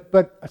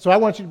 So I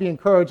want you to be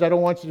encouraged. I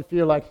don't want you to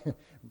feel like,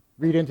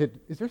 read into it,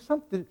 is there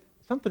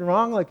something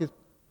wrong? Like,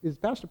 is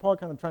Pastor Paul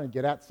kind of trying to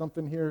get at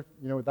something here,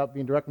 without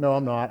being direct? No,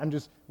 I'm not.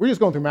 We're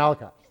just going through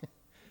Malachi.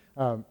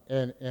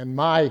 And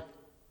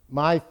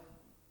my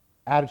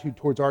attitude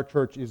towards our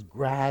church is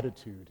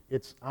gratitude.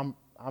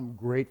 I'm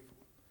grateful.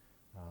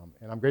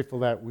 And I'm grateful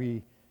that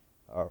we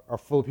are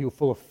full of people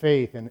full of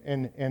faith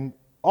and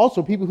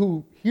also people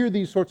who hear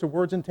these sorts of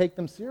words and take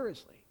them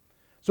seriously.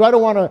 So I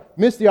don't want to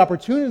miss the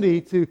opportunity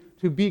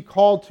to be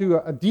called to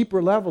a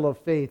deeper level of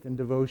faith and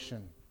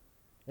devotion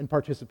and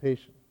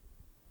participation.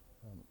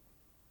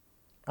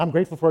 I'm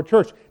grateful for our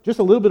church. Just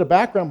a little bit of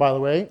background, by the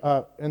way,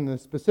 and the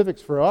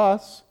specifics for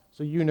us,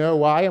 so you know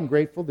why I'm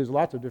grateful. There's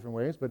lots of different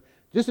ways, but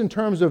just in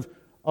terms of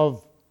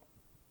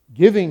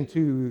giving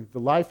to the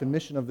life and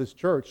mission of this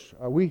church,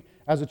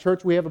 as a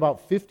church, we have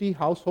about 50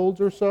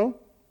 households or so.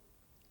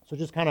 So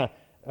just kind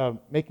of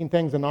making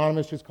things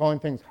anonymous, just calling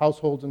things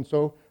households and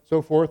so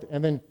forth,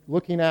 and then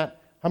looking at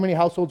how many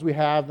households we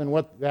have and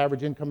what the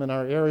average income in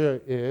our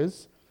area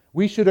is.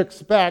 We should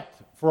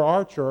expect for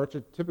our church,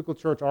 a typical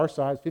church our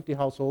size, 50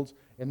 households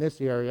in this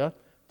area,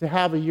 to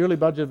have a yearly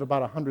budget of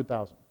about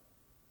 $100,000.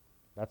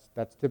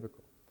 That's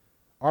typical.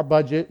 Our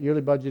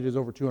yearly budget is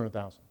over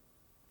 $200,000.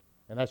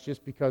 And that's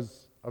just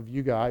because of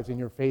you guys and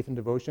your faith and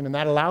devotion. And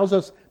that allows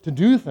us to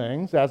do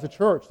things as a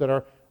church that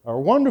are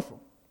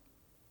wonderful.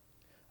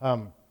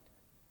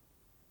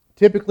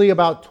 Typically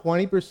about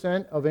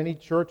 20% of any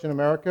church in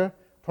America,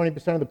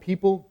 20% of the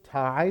people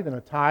tithe, and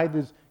a tithe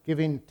is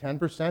giving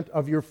 10%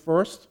 of your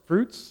first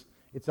fruits.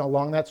 It's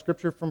along that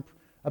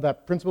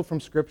that principle from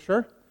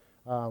Scripture.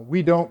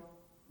 We don't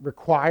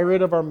require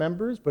it of our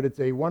members, but it's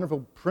a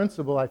wonderful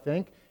principle, I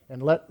think.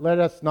 And let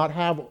us not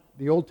have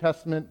the Old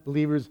Testament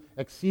believers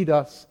exceed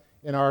us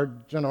in our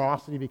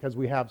generosity because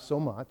we have so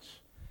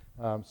much.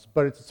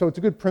 It's a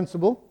good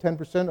principle,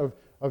 10%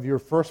 of your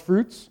first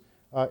fruits,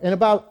 and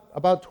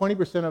about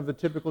 20% of the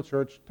typical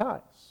church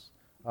tithes.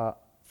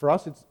 For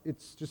us,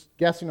 it's just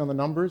guessing on the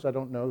numbers. I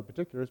don't know the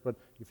particulars, but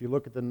if you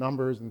look at the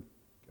numbers and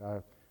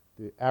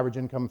the average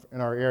income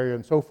in our area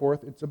and so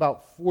forth, it's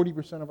about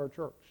 40% of our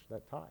church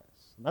that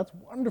tithes. And that's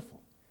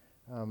wonderful.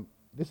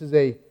 This is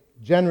a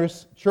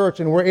generous church,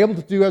 and we're able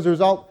to do, as a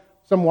result,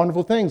 some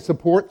wonderful things.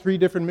 Support 3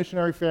 different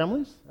missionary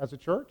families as a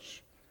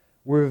church.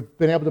 We've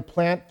been able to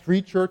plant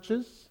 3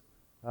 churches,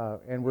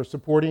 and we're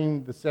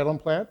supporting the Salem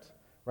plant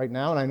right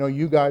now, and I know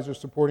you guys are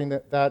supporting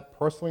that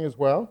personally as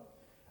well.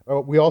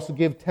 We also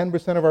give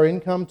 10% of our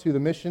income to the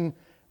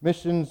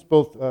missions,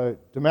 both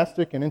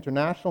domestic and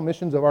international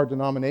missions of our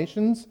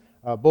denominations,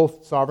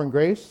 both Sovereign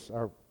Grace,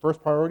 our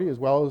first priority, as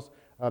well as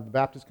the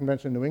Baptist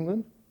Convention in New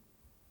England.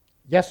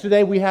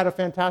 Yesterday we had a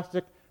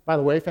fantastic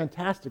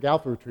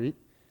Alpha retreat.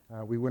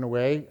 We went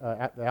away.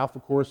 The Alpha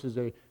course is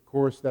a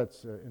course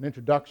that's an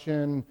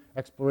introduction,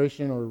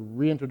 exploration, or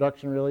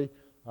reintroduction, really,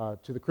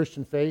 to the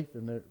Christian faith.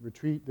 And the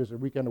retreat, there's a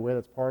weekend away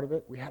that's part of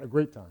it. We had a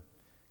great time.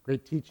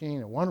 Great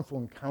teaching, a wonderful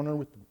encounter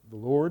with the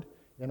Lord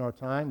in our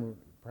time.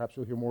 Perhaps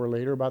you'll hear more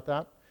later about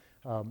that.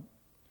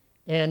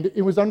 And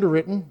it was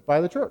underwritten by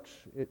the church,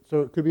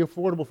 so it could be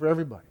affordable for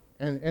everybody.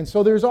 And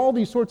so there's all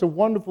these sorts of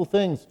wonderful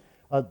things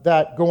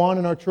that go on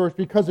in our church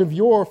because of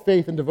your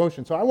faith and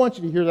devotion. So I want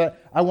you to hear that.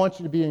 I want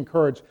you to be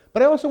encouraged.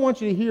 But I also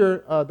want you to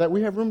hear that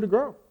we have room to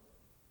grow.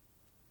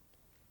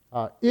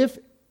 If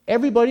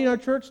everybody in our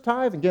church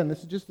tithe, again, this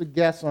is just a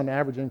guess on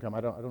average income.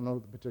 I don't know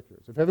the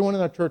particulars. If everyone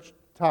in our church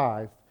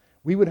tithe,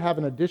 we would have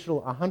an additional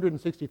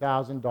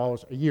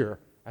 $160,000 a year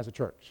as a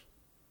church.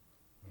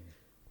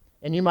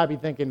 And you might be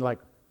thinking, like,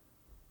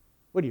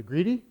 what are you,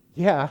 greedy?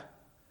 Yeah,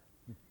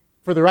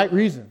 for the right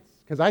reasons.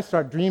 Because I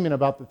start dreaming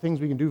about the things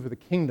we can do for the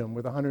kingdom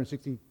with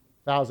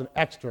 $160,000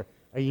 extra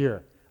a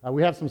year.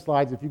 We have some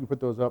slides, if you could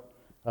put those up.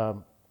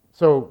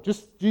 So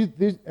just do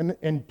this,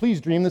 and please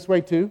dream this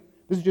way too.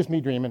 This is just me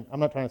dreaming. I'm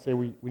not trying to say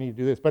we need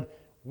to do this. But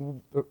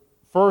one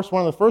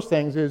of the first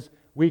things is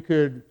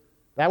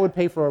that would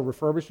pay for our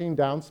refurbishing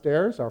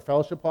downstairs, our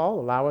fellowship hall,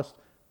 allow us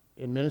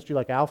in ministry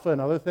like Alpha and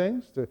other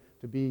things to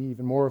be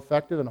even more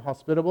effective and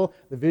hospitable.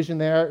 The vision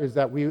there is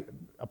that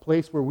a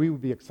place where we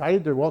would be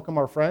excited to welcome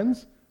our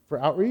friends for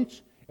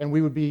outreach, and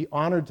we would be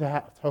honored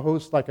to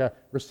host like a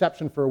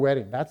reception for a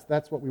wedding.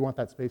 That's what we want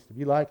that space to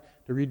be like,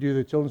 to redo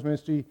the children's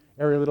ministry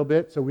area a little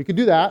bit. So we could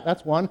do that.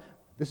 That's one.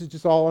 This is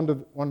just all under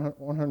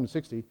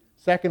 160.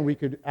 Second, we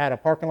could add a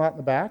parking lot in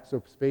the back,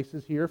 so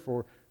spaces here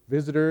for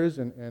visitors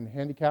and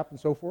handicapped and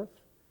so forth.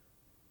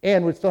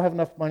 And we'd still have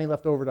enough money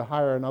left over to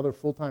hire another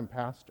full-time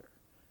pastor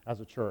as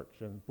a church.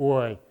 And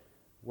boy,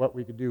 what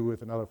we could do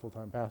with another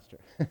full-time pastor.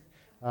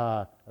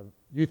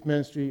 Youth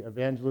ministry,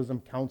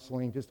 evangelism,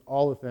 counseling, just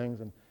all the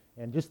things.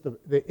 And just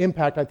the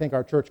impact I think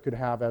our church could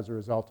have as a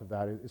result of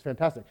that is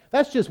fantastic.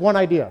 That's just one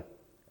idea.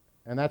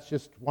 And that's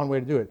just one way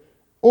to do it.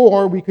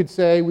 Or we could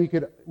say we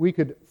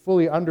could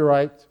fully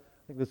underwrite,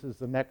 I think this is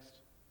the next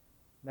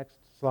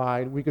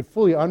slide, we could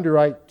fully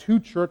underwrite 2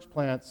 church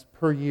plants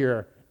per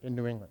year in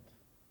New England.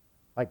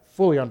 Like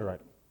fully underwrite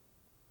them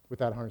with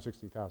that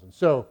 160,000.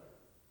 So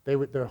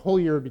their whole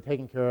year would be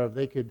taken care of.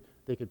 They could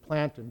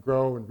plant and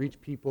grow and reach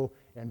people.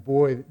 And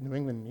boy, New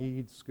England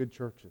needs good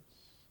churches.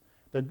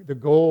 The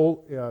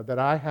goal that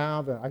I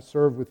have, I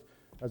serve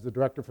as the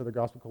director for the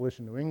Gospel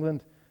Coalition New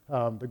England.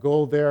 The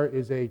goal there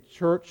is a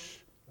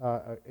church,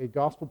 a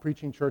gospel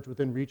preaching church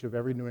within reach of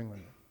every New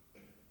Englander.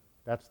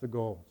 That's the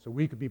goal. So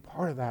we could be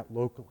part of that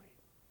locally.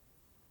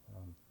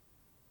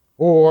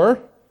 Or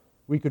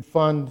we could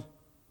fund,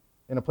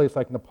 in a place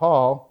like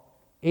Nepal,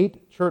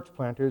 8 church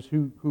planters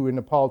who in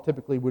Nepal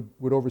typically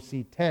would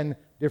oversee 10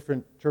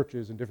 different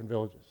churches in different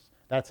villages.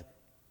 That's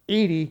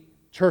 80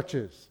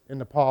 churches in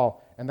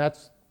Nepal, and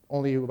that's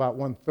only about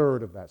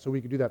 1/3 of that. So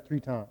we could do that 3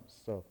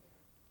 times. So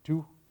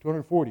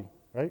 240,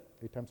 right?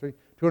 8 times 3.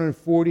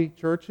 240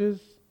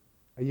 churches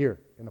a year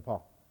in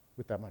Nepal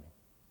with that money.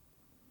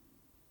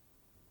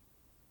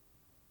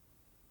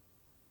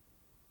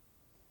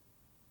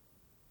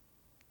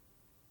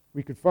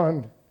 We could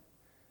fund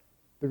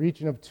the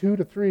reaching of 2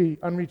 to 3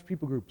 unreached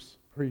people groups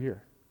per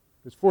year.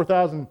 There's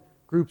 4,000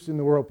 groups in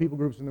the world, people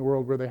groups in the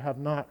world, where they have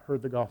not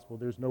heard the gospel.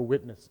 There's no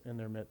witness in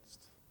their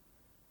midst.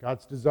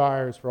 God's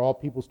desire is for all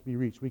peoples to be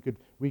reached. We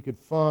could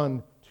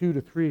fund 2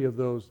 to 3 of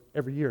those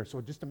every year.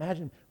 So just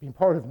imagine being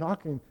part of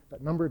knocking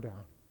that number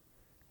down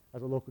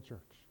as a local church.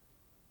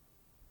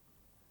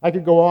 I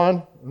could go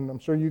on, and I'm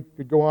sure you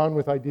could go on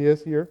with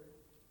ideas here.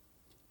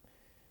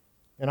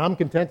 And I'm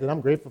contented.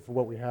 I'm grateful for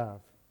what we have.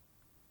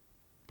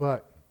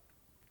 But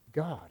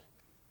God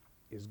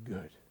is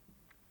good.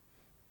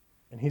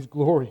 And He's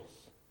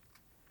glorious.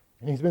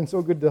 And He's been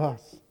so good to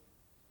us.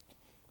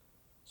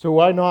 So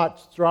why not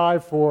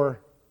strive for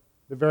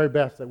the very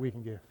best that we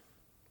can give?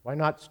 Why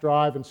not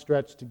strive and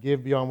stretch to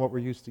give beyond what we're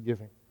used to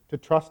giving? To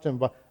trust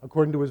Him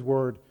according to His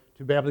Word.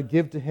 To be able to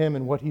give to Him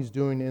and what He's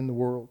doing in the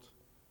world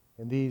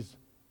in these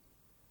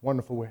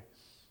wonderful ways.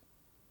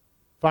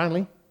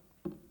 Finally,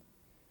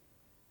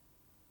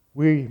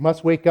 we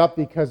must wake up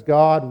because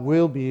God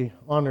will be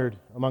honored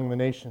among the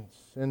nations.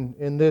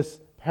 In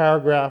this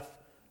paragraph,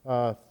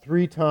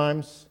 3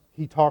 times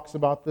he talks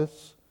about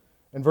this.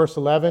 In verse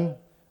 11,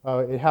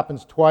 it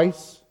happens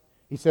twice.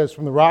 He says,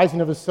 "From the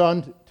rising of the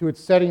sun to its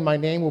setting, my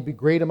name will be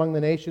great among the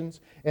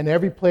nations. In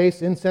every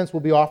place incense will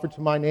be offered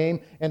to my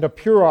name, and a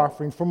pure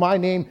offering, for my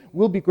name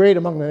will be great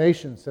among the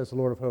nations, says the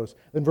Lord of hosts."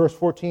 Then verse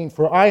 14,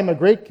 "For I am a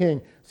great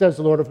king, says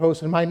the Lord of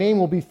hosts, and my name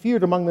will be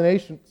feared among the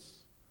nations."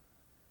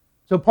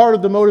 So part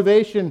of the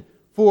motivation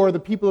for the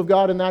people of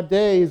God in that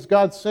day is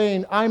God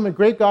saying, I'm a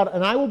great God,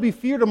 and I will be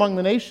feared among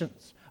the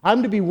nations.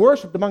 I'm to be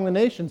worshipped among the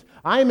nations.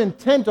 I am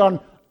intent on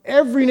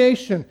every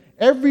nation,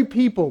 every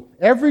people,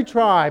 every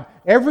tribe,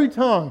 every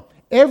tongue,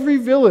 every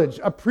village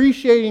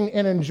appreciating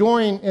and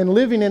enjoying and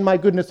living in my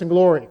goodness and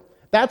glory.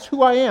 That's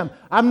who I am.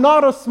 I'm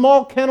not a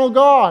small kennel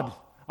God.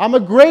 I'm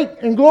a great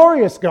and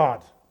glorious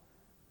God.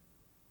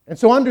 And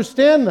so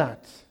understand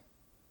that.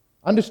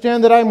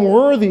 Understand that I'm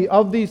worthy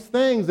of these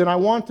things, and I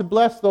want to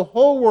bless the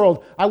whole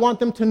world. I want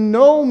them to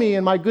know me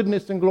in my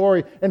goodness and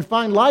glory and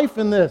find life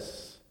in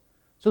this.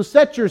 So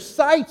set your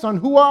sights on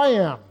who I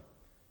am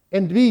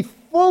and be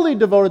fully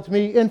devoted to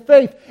me in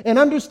faith, and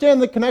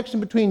understand the connection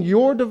between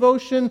your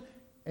devotion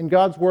and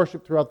God's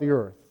worship throughout the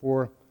earth.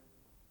 For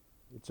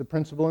it's a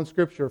principle in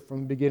Scripture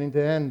from beginning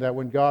to end that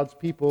when God's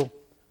people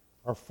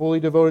are fully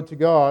devoted to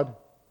God,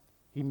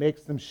 He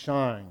makes them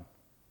shine.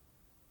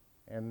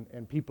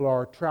 And people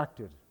are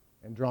attracted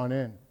and drawn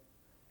in.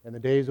 In the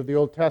days of the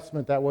Old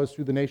Testament, that was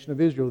through the nation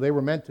of Israel. They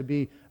were meant to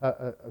be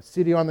a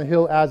city on the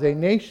hill as a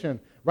nation,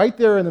 right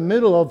there in the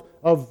middle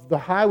of the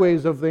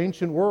highways of the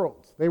ancient world.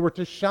 They were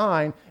to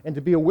shine and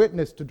to be a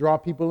witness to draw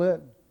people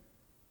in.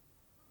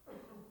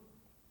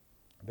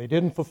 They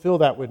didn't fulfill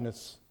that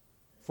witness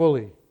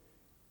fully.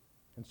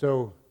 And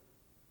so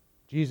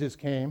Jesus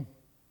came,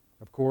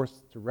 of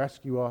course, to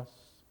rescue us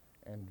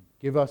and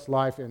give us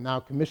life, and now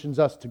commissions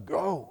us to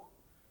go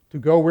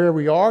where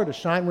we are, to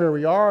shine where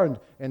we are,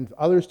 and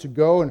others to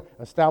go and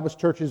establish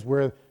churches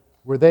where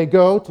they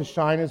go to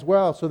shine as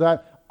well, so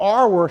that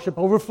our worship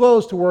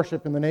overflows to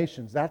worship in the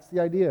nations. That's the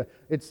idea.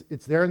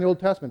 It's there in the Old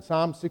Testament.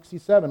 Psalm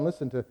 67.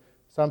 Listen to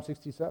Psalm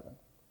 67.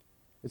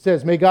 It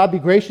says, "May God be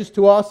gracious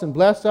to us and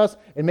bless us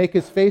and make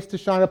His face to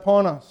shine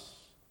upon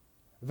us,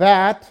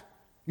 that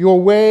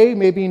Your way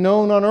may be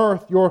known on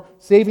earth, your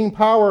saving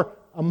power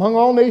among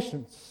all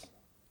nations.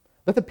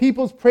 Let the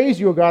peoples praise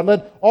you, O God.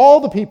 Let all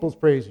the peoples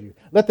praise you.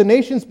 Let the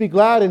nations be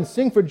glad and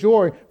sing for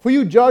joy, for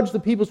you judge the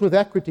peoples with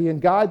equity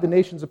and guide the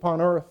nations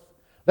upon earth.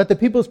 Let the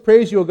peoples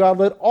praise you, O God.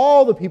 Let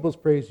all the peoples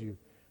praise you.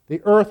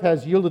 The earth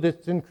has yielded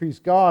its increase.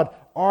 God,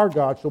 our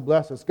God, shall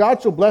bless us.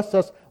 God shall bless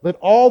us. Let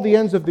all the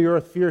ends of the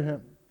earth fear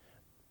him.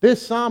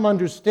 This psalm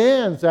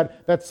understands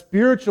that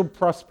spiritual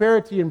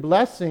prosperity and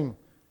blessing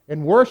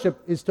and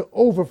worship is to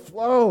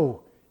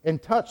overflow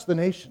and touch the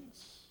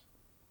nations.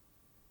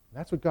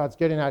 That's what God's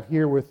getting at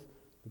here with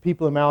the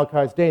people in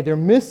Malachi's day. They're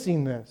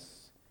missing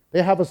this.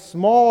 They have a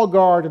small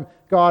God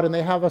and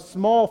they have a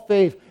small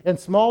faith and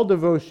small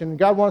devotion.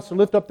 God wants to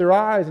lift up their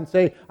eyes and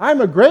say,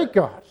 I'm a great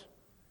God.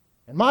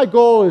 And my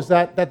goal is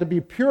that to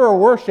be pure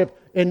worship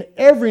in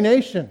every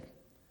nation.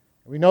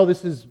 We know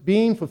this is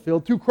being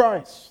fulfilled through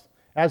Christ.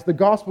 As the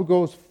gospel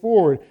goes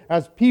forward,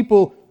 as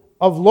people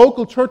of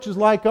local churches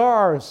like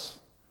ours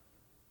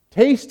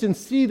taste and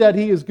see that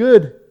he is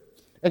good,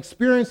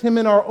 experience him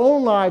in our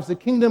own lives, the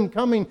kingdom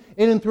coming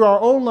in and through our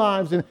own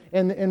lives,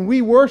 and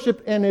we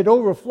worship and it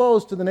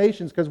overflows to the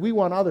nations because we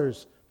want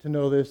others to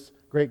know this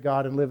great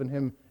God and live in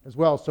him as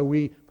well. So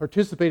we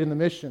participate in the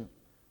mission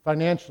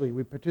financially.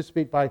 We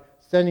participate by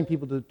sending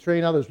people to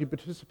train others. We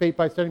participate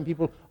by sending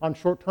people on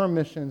short-term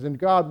missions. And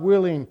God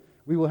willing,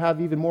 we will have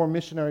even more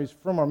missionaries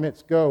from our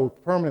midst go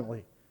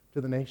permanently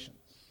to the nations.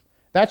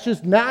 That's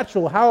just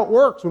natural, how it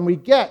works when we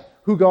get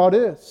who God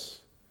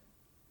is.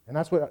 And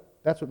that's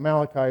what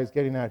Malachi is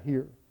getting at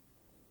here.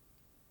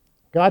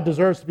 God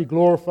deserves to be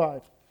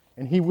glorified,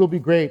 and he will be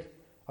great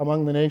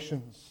among the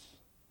nations.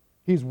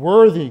 He's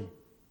worthy,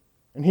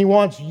 and he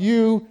wants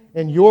you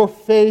and your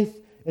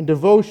faith and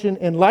devotion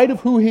in light of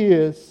who he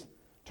is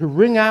to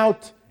ring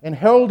out and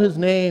herald his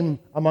name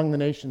among the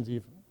nations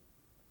even.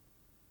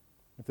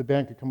 If the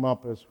band could come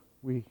up as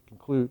we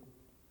conclude.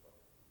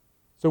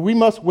 So we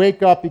must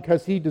wake up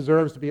because he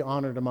deserves to be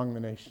honored among the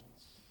nations.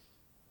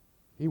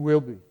 He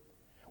will be.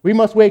 We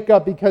must wake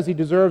up because he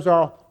deserves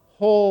our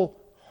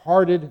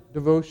wholehearted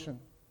devotion.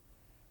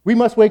 We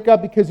must wake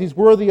up because he's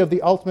worthy of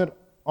the ultimate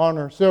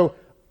honor. So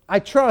I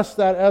trust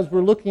that as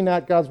we're looking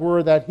at God's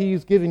word that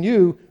he's given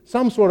you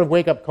some sort of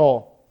wake-up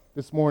call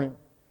this morning.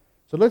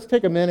 So let's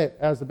take a minute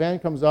as the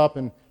band comes up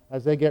and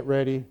as they get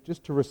ready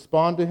just to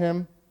respond to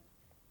him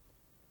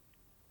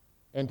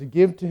and to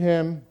give to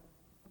him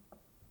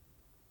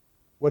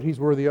what he's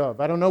worthy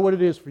of. I don't know what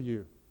it is for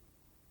you.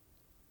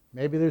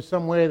 Maybe there's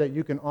some way that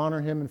you can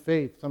honor him in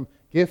faith, some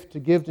gift to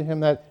give to him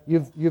that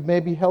you've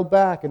maybe held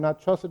back and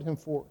not trusted him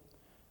for.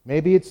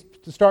 Maybe it's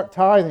to start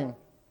tithing.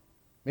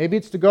 Maybe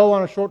it's to go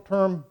on a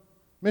short-term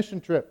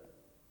mission trip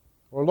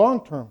or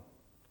long-term.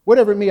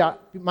 Whatever it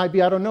might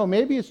be, I don't know.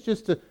 Maybe it's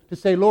just to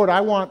say, Lord,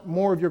 I want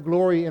more of your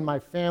glory in my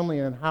family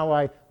and how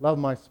I love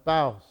my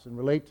spouse and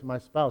relate to my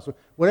spouse. So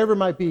whatever it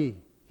might be,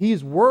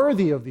 he's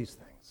worthy of these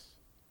things.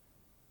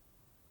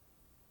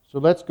 So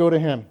let's go to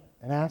him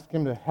and ask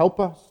him to help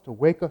us, to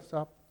wake us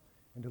up,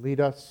 and to lead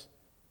us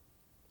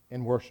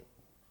in worship.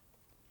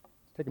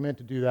 Let's take a minute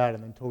to do that,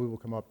 and then Toby will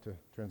come up to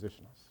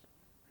transition us.